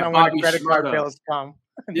Balvin and Bobby credit card Shmurda. bills come.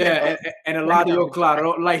 Yeah, and Eladio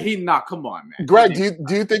Claro. Like come on, man. Greg,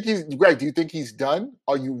 do you think he's done?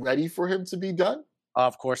 Are you ready for him to be done?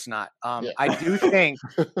 Of course not. Yeah. I do think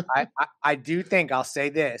I do think I'll say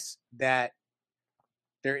this, that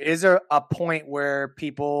there is a point where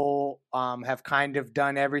people have kind of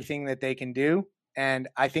done everything that they can do. And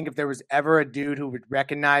I think if there was ever a dude who would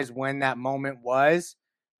recognize when that moment was,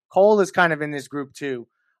 Cole is kind of in this group too.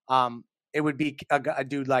 It would be a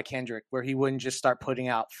dude like Kendrick, where he wouldn't just start putting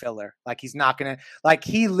out filler. Like he's not going to, like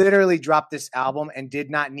he literally dropped this album and did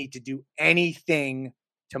not need to do anything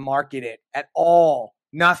to market it at all.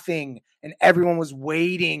 Nothing. And everyone was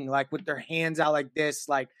waiting like with their hands out like this.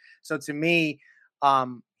 Like, so to me,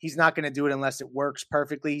 he's not going to do it unless it works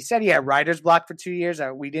perfectly. He said he had writer's block for 2 years.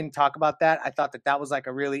 We didn't talk about that. I thought that was like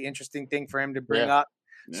a really interesting thing for him to bring up.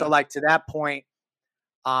 Yeah. So like to that point,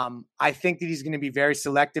 I think that he's going to be very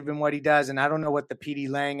selective in what he does. And I don't know what the PD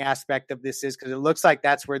Lang aspect of this is, because it looks like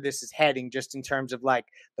that's where this is heading, just in terms of like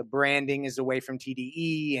the branding is away from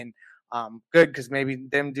TDE, and good, because maybe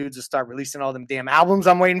them dudes will start releasing all them damn albums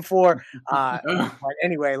I'm waiting for. But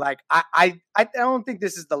anyway, like I don't think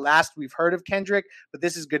this is the last we've heard of Kendrick, but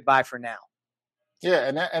this is goodbye for now. Yeah,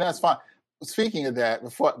 and that's fine. Speaking of that,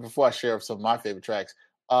 before I share some of my favorite tracks,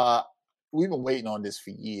 we've been waiting on this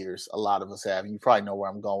for years. A lot of us have. You probably know where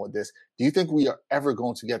I'm going with this. Do you think we are ever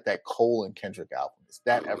going to get that Cole and Kendrick album? Is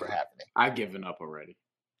that ever happening? I've given up already.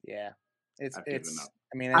 Yeah, I've given up.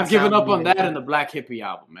 I mean, I've given up on that and the Black Hippie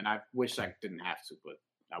album, and I wish I didn't have to, but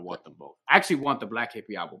I want them both. I actually want the Black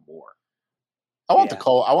Hippie album more. I want the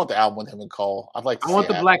Cole. I want the album with him and Cole. I'd like to. I want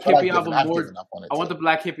the Black Hippie album more. I want the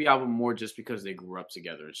Black Hippie album more just because they grew up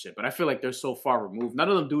together and shit. But I feel like they're so far removed. None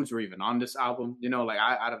of them dudes were even on this album. Like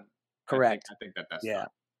I don't. Correct. I think that's yeah. Done.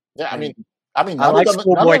 Yeah, I mean, I like none of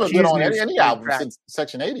them have been on any album track. since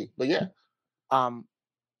Section 80. But yeah.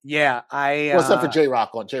 Yeah, except for J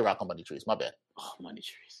Rock on Money Trees. My bad. Oh, Money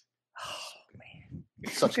Trees. Oh man,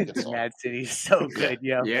 such a good song. Mad City is so good,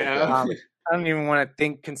 yo. Yeah. I don't even want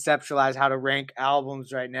to conceptualize how to rank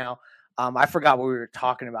albums right now. I forgot what we were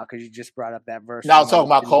talking about because you just brought up that verse. Now I was talking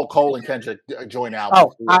about Cole and Kendrick joint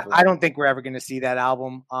album. Oh, I don't think we're ever going to see that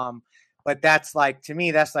album. But that's like, to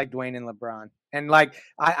me, that's like Dwayne and LeBron. And like,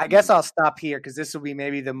 I guess I'll stop here because this will be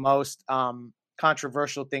maybe the most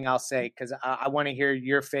controversial thing I'll say, because I want to hear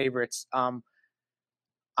your favorites.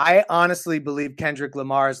 I honestly believe Kendrick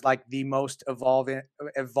Lamar is like the most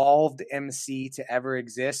evolved MC to ever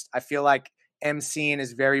exist. I feel like MCing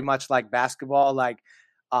is very much like basketball. Like,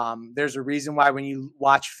 there's a reason why when you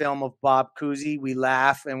watch film of Bob Cousy, we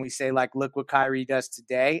laugh and we say, like, look what Kyrie does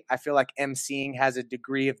today. I feel like MCing has a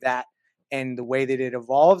degree of that in the way that it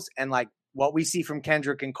evolves. And like what we see from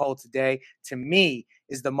Kendrick and Cole today, to me,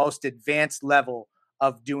 is the most advanced level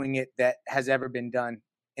of doing it that has ever been done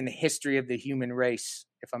in the history of the human race.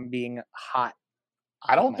 If I'm being hot.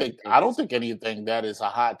 I don't think anything that is a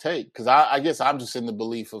hot take, because I guess I'm just in the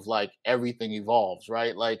belief of like everything evolves,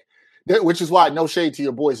 right? Like, which is why no shade to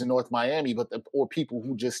your boys in North Miami, but or people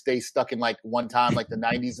who just stay stuck in like one time, like the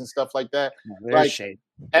 90s and stuff like that. Like shade.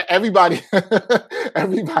 Everybody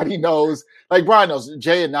knows, like Brian knows,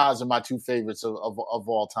 Jay and Nas are my two favorites of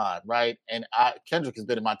all time, right? And Kendrick has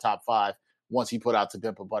been in my top 5 once he put out To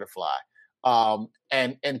Pimp a Butterfly.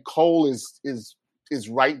 And Cole is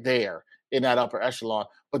right there in that upper echelon.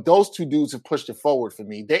 But those two dudes have pushed it forward for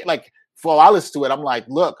me. They like, for I listen to it, I'm like,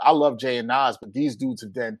 look, I love Jay and Nas, but these dudes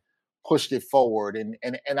have then pushed it forward,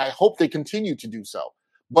 and I hope they continue to do so.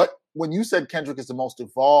 But when you said Kendrick is the most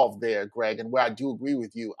evolved there, Greg, and where I do agree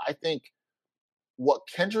with you, I think what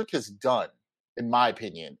Kendrick has done, in my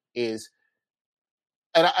opinion, is,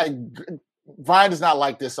 and Brian does not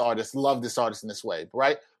like this artist, love this artist in this way,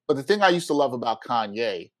 right? But the thing I used to love about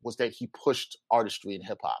Kanye was that he pushed artistry in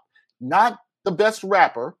hip hop. Not the best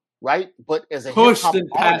rapper, right? But as a pushed hip-hop in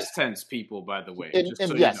artist, past tense, people, by the way.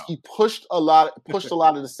 and yes, he pushed a lot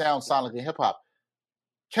of the sound sonically in hip hop.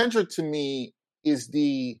 Kendrick, to me, is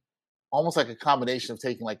almost like a combination of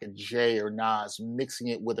taking like a Jay or Nas, mixing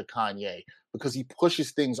it with a Kanye, because he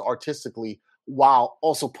pushes things artistically while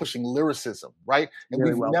also pushing lyricism, right? And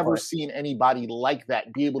Really we've well never put. seen anybody like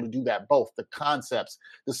that be able to do that both. The concepts,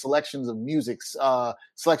 the selections of music,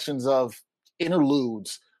 selections of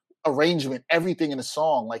interludes, arrangement, everything in a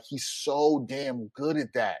song. Like, he's so damn good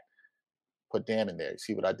at that. Put damn in there.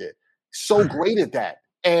 See what I did? So great at that.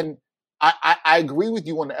 And I agree with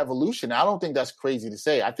you on the evolution. I don't think that's crazy to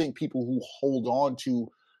say. I think people who hold on to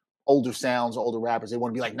older sounds, older rappers, they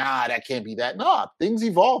want to be like, nah, that can't be that. Nah, things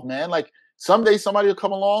evolve, man. Like, someday somebody will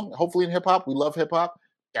come along, hopefully in hip hop, we love hip hop,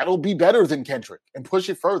 that'll be better than Kendrick and push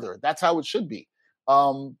it further. That's how it should be.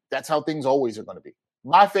 That's how things always are going to be.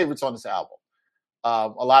 My favorites on this album,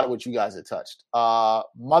 a lot of what you guys have touched.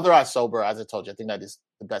 Mother I Sober, as I told you, I think that is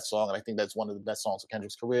the best song, and I think that's one of the best songs of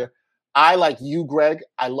Kendrick's career. I, like you, Greg,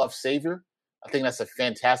 I love Savior. I think that's a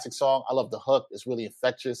fantastic song. I love the hook. It's really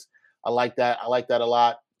infectious. I like that. I like that a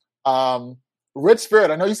lot. Rich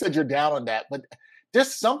Spirit, I know you said you're down on that, but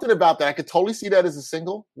there's something about that. I could totally see that as a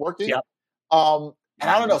single working. Yep. And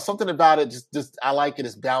I don't know, something about it, just I like it.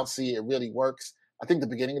 It's bouncy. It really works. I think the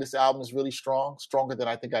beginning of this album is really strong, stronger than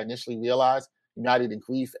I think I initially realized. United in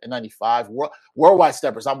Grief and 95. Worldwide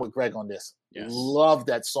Steppers, I'm with Greg on this. Yes. Love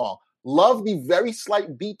that song. Love the very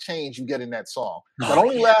slight beat change you get in that song. That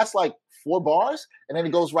only lasts like 4 bars, and then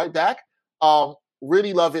it goes right back.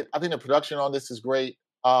 Really love it. I think the production on this is great.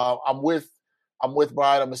 I'm with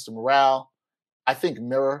Brian on Mr. Morale. I think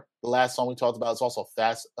Mirror, the last song we talked about, is also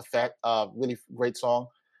really great song.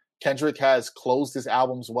 Kendrick has closed his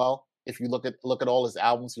albums well. If you look at all his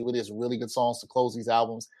albums, he really has really good songs to close these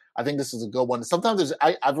albums. I think this is a good one. Sometimes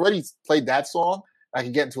I've already played that song. I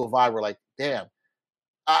can get into a vibe where, like, damn,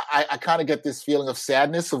 I kind of get this feeling of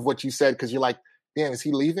sadness of what you said, because you're like, damn, is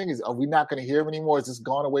he leaving? Are we not going to hear him anymore? Is this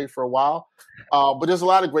gone away for a while? But there's a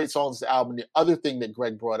lot of great songs in the album. The other thing that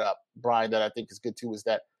Greg brought up, Brian, that I think is good too, is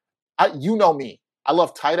that you know me. I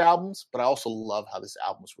love tight albums, but I also love how this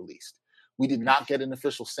album was released. We did not get an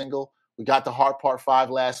official single. We got the Heart Part 5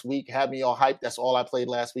 last week. Had me all hyped. That's all I played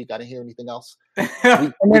last week. I didn't hear anything else. It's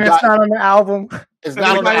not on the album. It's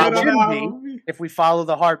not on the album. If we follow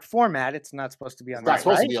the Heart format, it's not supposed to be on the album. It's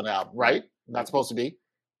not supposed to be on the album, right? Not supposed to be.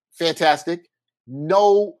 Fantastic.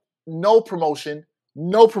 No promotion,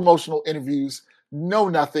 no promotional interviews, no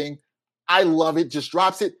nothing. I love it. Just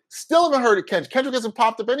drops it. Still haven't heard of Kendrick. Kendrick hasn't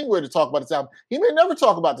popped up anywhere to talk about this album. He may never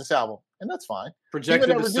talk about this album, and that's fine.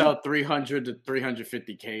 Projected to sell 300 to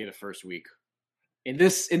 350K the first week. In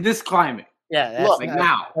this climate. Yeah, that's look, like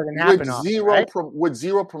now with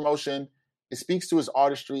zero promotion, it speaks to his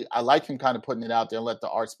artistry. I like him kind of putting it out there and let the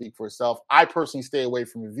art speak for itself. I personally stay away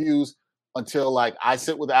from reviews until, like, I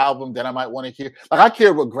sit with the album, then I might want to hear. Like, I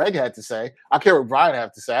care what Greg had to say. I care what Brian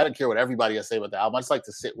had to say. I don't care what everybody has to say about the album. I just like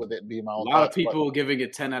to sit with it and be my own. A lot of people giving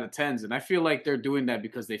it 10 out of 10s, and I feel like they're doing that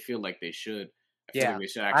because they feel like they should.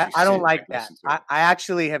 I don't like that. I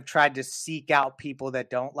actually have tried to seek out people that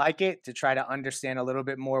don't like it to try to understand a little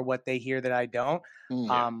bit more what they hear that I don't.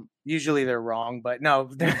 Usually they're wrong, but no,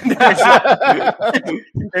 there's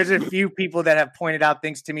a few people that have pointed out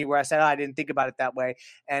things to me where I said, I didn't think about it that way.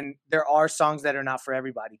 And there are songs that are not for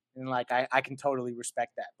everybody. And, like, I can totally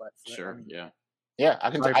respect that. But yeah,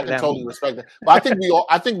 I can totally respect that. But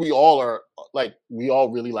I think we all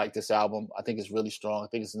really like this album. I think it's really strong. I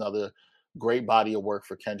think it's another great body of work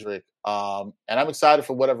for Kendrick. And I'm excited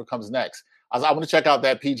for whatever comes next. I'm going to check out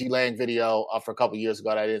that PG Lang video for a couple years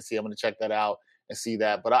ago that I didn't see. I'm going to check that out and see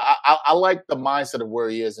that. But I like the mindset of where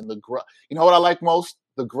he is and the growth. You know what I like most?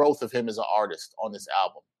 The growth of him as an artist on this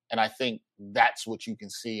album. And I think that's what you can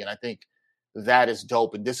see. And I think that is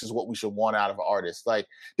dope. And this is what we should want out of artists. Like,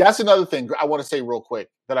 that's another thing I want to say real quick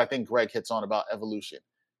that I think Greg hits on about evolution.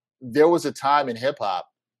 There was a time in hip hop,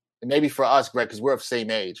 and maybe for us, Greg, because we're of the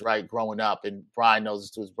same age, right? Growing up, and Brian knows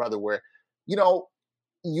this to his brother, where, you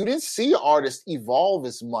didn't see artists evolve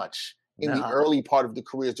as much in the early part of the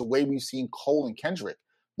careers the way we've seen Cole and Kendrick.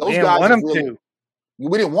 Those guys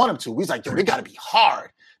we didn't want them to. We was like, yo, they got to be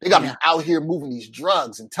hard. They got to be out here moving these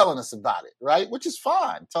drugs and telling us about it, right? Which is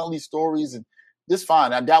fine. Telling these stories, and this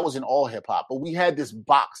fine. And that was in all hip hop. But we had this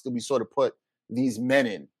box that we sort of put these men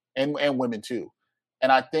in, and women too.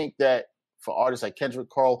 And I think that for artists like Kendrick,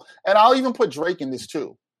 Cole, and I'll even put Drake in this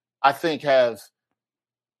too, I think have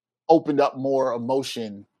opened up more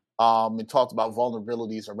emotion and talked about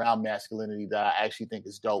vulnerabilities around masculinity that I actually think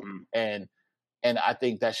is dope. And I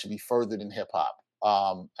think that should be furthered in hip hop.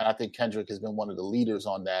 And I think Kendrick has been one of the leaders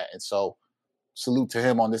on that. And so salute to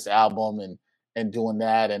him on this album and doing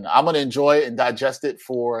that. And I'm going to enjoy it and digest it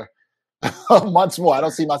for Months more. I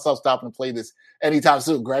don't see myself stopping to play this anytime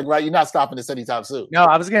soon, Greg, right? You're not stopping this anytime soon. No,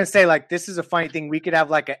 I was going to say, like, this is a funny thing. We could have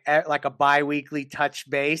like a bi-weekly touch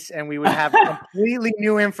base, and we would have completely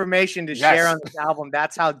new information to share on this album.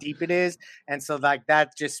 That's how deep it is. And so like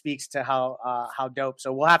that just speaks to how dope.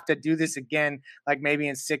 So we'll have to do this again, like maybe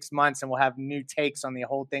in 6 months, and we'll have new takes on the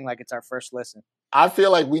whole thing like it's our first listen. I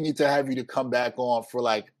feel like we need to have you to come back on for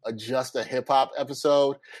like just a hip hop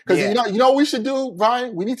episode. Because you know what we should do,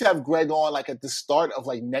 Brian? We need to have Greg on like at the start of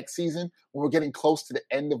like next season when we're getting close to the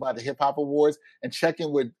end of the hip hop awards and check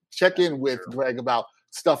in with Greg about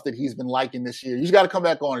stuff that he's been liking this year. You just got to come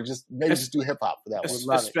back on and just do hip hop for that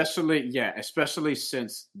one. Especially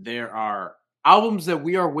since there are albums that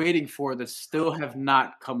we are waiting for that still have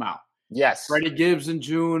not come out. Yes. Freddie Gibbs in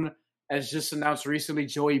June. As just announced recently,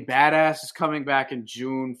 Joey Badass is coming back in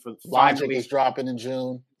June. Logic is dropping in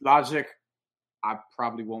June. Logic, I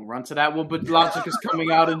probably won't run to that one, but Logic is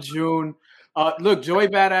coming out in June. Look, Joey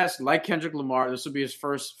Badass, like Kendrick Lamar, this will be his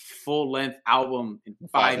first full-length album in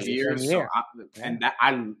 5 years. So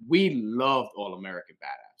we loved All American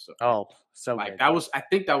Badass. So like good. I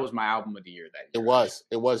think that was my album of the year that year.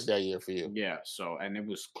 It was that year for you. Yeah. So and it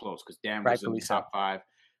was close because Dan was in the top 5.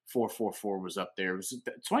 444 was up there.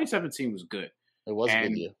 2017 was good. It was a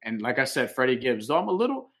good year. And like I said, Freddie Gibbs, though I'm a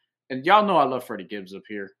little, and y'all know I love Freddie Gibbs up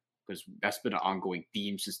here because that's been an ongoing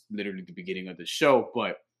theme since literally the beginning of the show.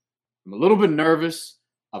 But I'm a little bit nervous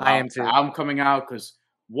about the album coming out because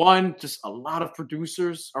one, just a lot of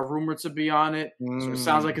producers are rumored to be on it. So it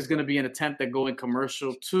sounds like it's going to be an attempt at going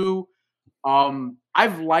commercial. 2,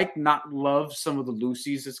 I've liked, not loved some of the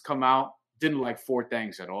Lucy's that's come out. Didn't like 4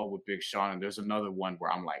 Things at all with Big Sean. And there's another one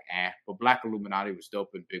where I'm like, But Black Illuminati was dope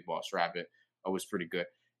and Big Boss Rabbit was pretty good.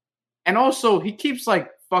 And also, he keeps like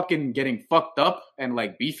fucking getting fucked up and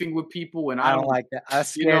like beefing with people. And I don't like that. That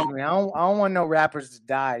scares me. I don't want no rappers to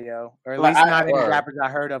die, yo. Or at least not any rappers I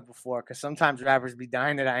heard of before. Because sometimes rappers be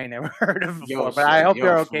dying that I ain't never heard of before. But I hope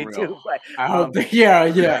they're okay too. But, I hope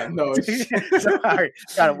no. Sorry,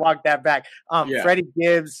 gotta walk that back. Freddie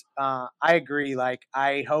Gibbs, I agree. Like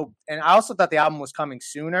I hope, and I also thought the album was coming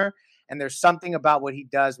sooner. And there's something about what he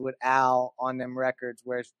does with Al on them records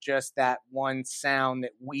where it's just that one sound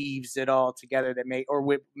that weaves it all together or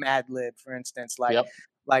with Madlib, for instance.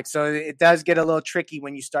 So it does get a little tricky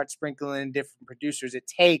when you start sprinkling in different producers. It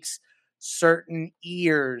takes certain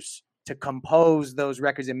ears to compose those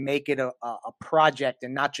records and make it a project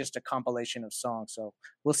and not just a compilation of songs. So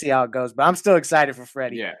we'll see how it goes. But I'm still excited for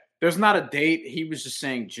Freddie. Yeah. There's not a date. He was just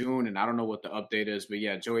saying June, and I don't know what the update is. But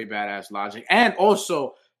yeah, Joey Badass, Logic. And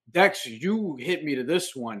also, Dex, you hit me to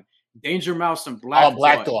this one. Danger Mouse and Black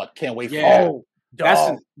Thought. Can't wait for that.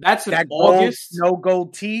 That's in August. No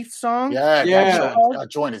Gold Teeth song? Yeah. That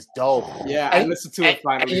joint is dope. Yeah, I listened to it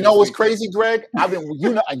finally. And you know what's crazy, Greg?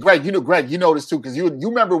 Greg, you know this too, because you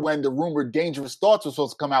remember when the rumored Dangerous Thoughts was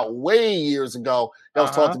supposed to come out way years ago. That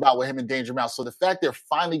was talked about with him and Danger Mouse. So the fact they're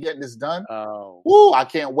finally getting this done, I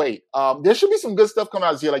can't wait. There should be some good stuff coming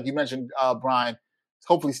out this year, like you mentioned, Brian.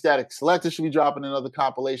 Hopefully, Static Selector should be dropping another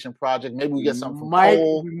compilation project. Maybe we get something from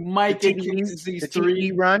Cole. We might get these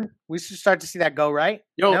 3 run. We should start to see that go right.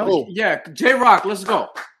 J-Rock, let's go.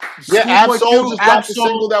 Yeah, Absol just dropped a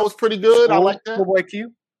single that was pretty good. I like that. Schoolboy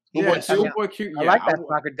Q. Schoolboy Q. I like that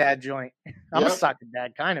soccer dad joint. I'm a soccer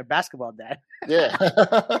dad, kind of basketball dad. Yeah.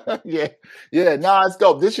 It's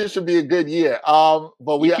dope. This year should be a good year. But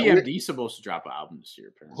EPMD's supposed to drop an album this year.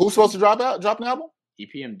 Apparently. Who's supposed to drop an album?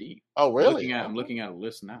 EPMD. Oh, really? I'm looking at a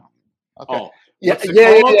list now. Okay.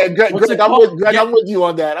 Greg, I'm with you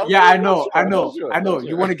on that. I know.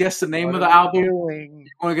 You want to guess the name of the album? You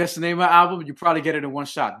want to guess the name of the album? You probably get it in one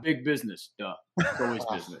shot. Big Business. Duh. It's always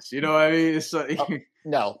business. You know what I mean?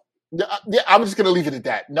 No. Yeah, I'm just going to leave it at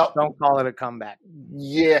that. No. Don't call it a comeback.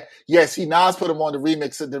 Yeah. See, Nas put him on the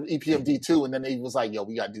remix of the EPMD too, and then he was like, yo,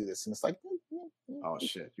 we got to do this. And it's like, oh,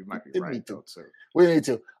 shit. You might be right, though, too. We need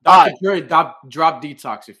to. Dr. Dre, drop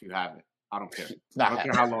Detox if you haven't. I don't care. I don't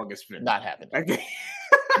care how long it's been. Not happening.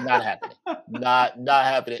 Not happening. Not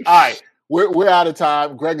happening. All right. We're out of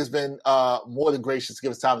time. Greg has been more than gracious to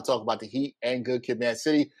give us time to talk about the Heat and Good Kid, Mad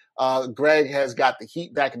City. Greg has got the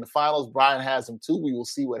Heat back in the finals. Brian has them too. We will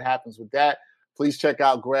see what happens with that. Please check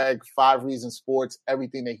out Greg, 5 Reasons Sports,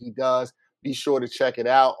 everything that he does. Be sure to check it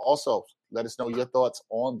out. Also, let us know your thoughts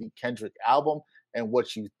on the Kendrick album and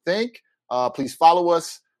what you think. Please follow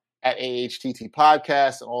us at AHTT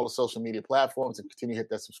Podcast and all the social media platforms, and continue to hit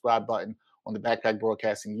that subscribe button on the Backpack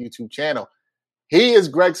Broadcasting YouTube channel. He is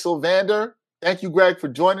Greg Sylvander. Thank you, Greg, for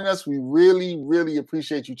joining us. We really, really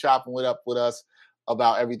appreciate you chopping it up with us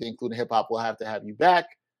about everything, including hip-hop. We'll have to have you back.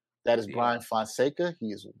 That is Brian Fonseca.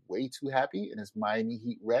 He is way too happy in his Miami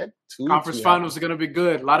Heat red. Conference finals are going to be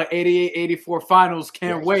good. A lot of 88-84 finals.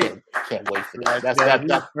 Can't wait. Can't wait for that.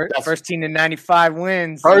 That's first team to 95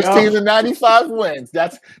 wins. First team to 95 wins.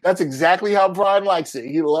 That's exactly how Brian likes it.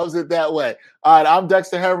 He loves it that way. All right, I'm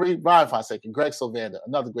Dexter Henry, Brian Fonseca, Greg Sylvander.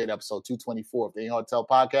 Another great episode, 224 of the Hotel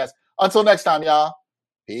Podcast. Until next time, y'all.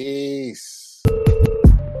 Peace.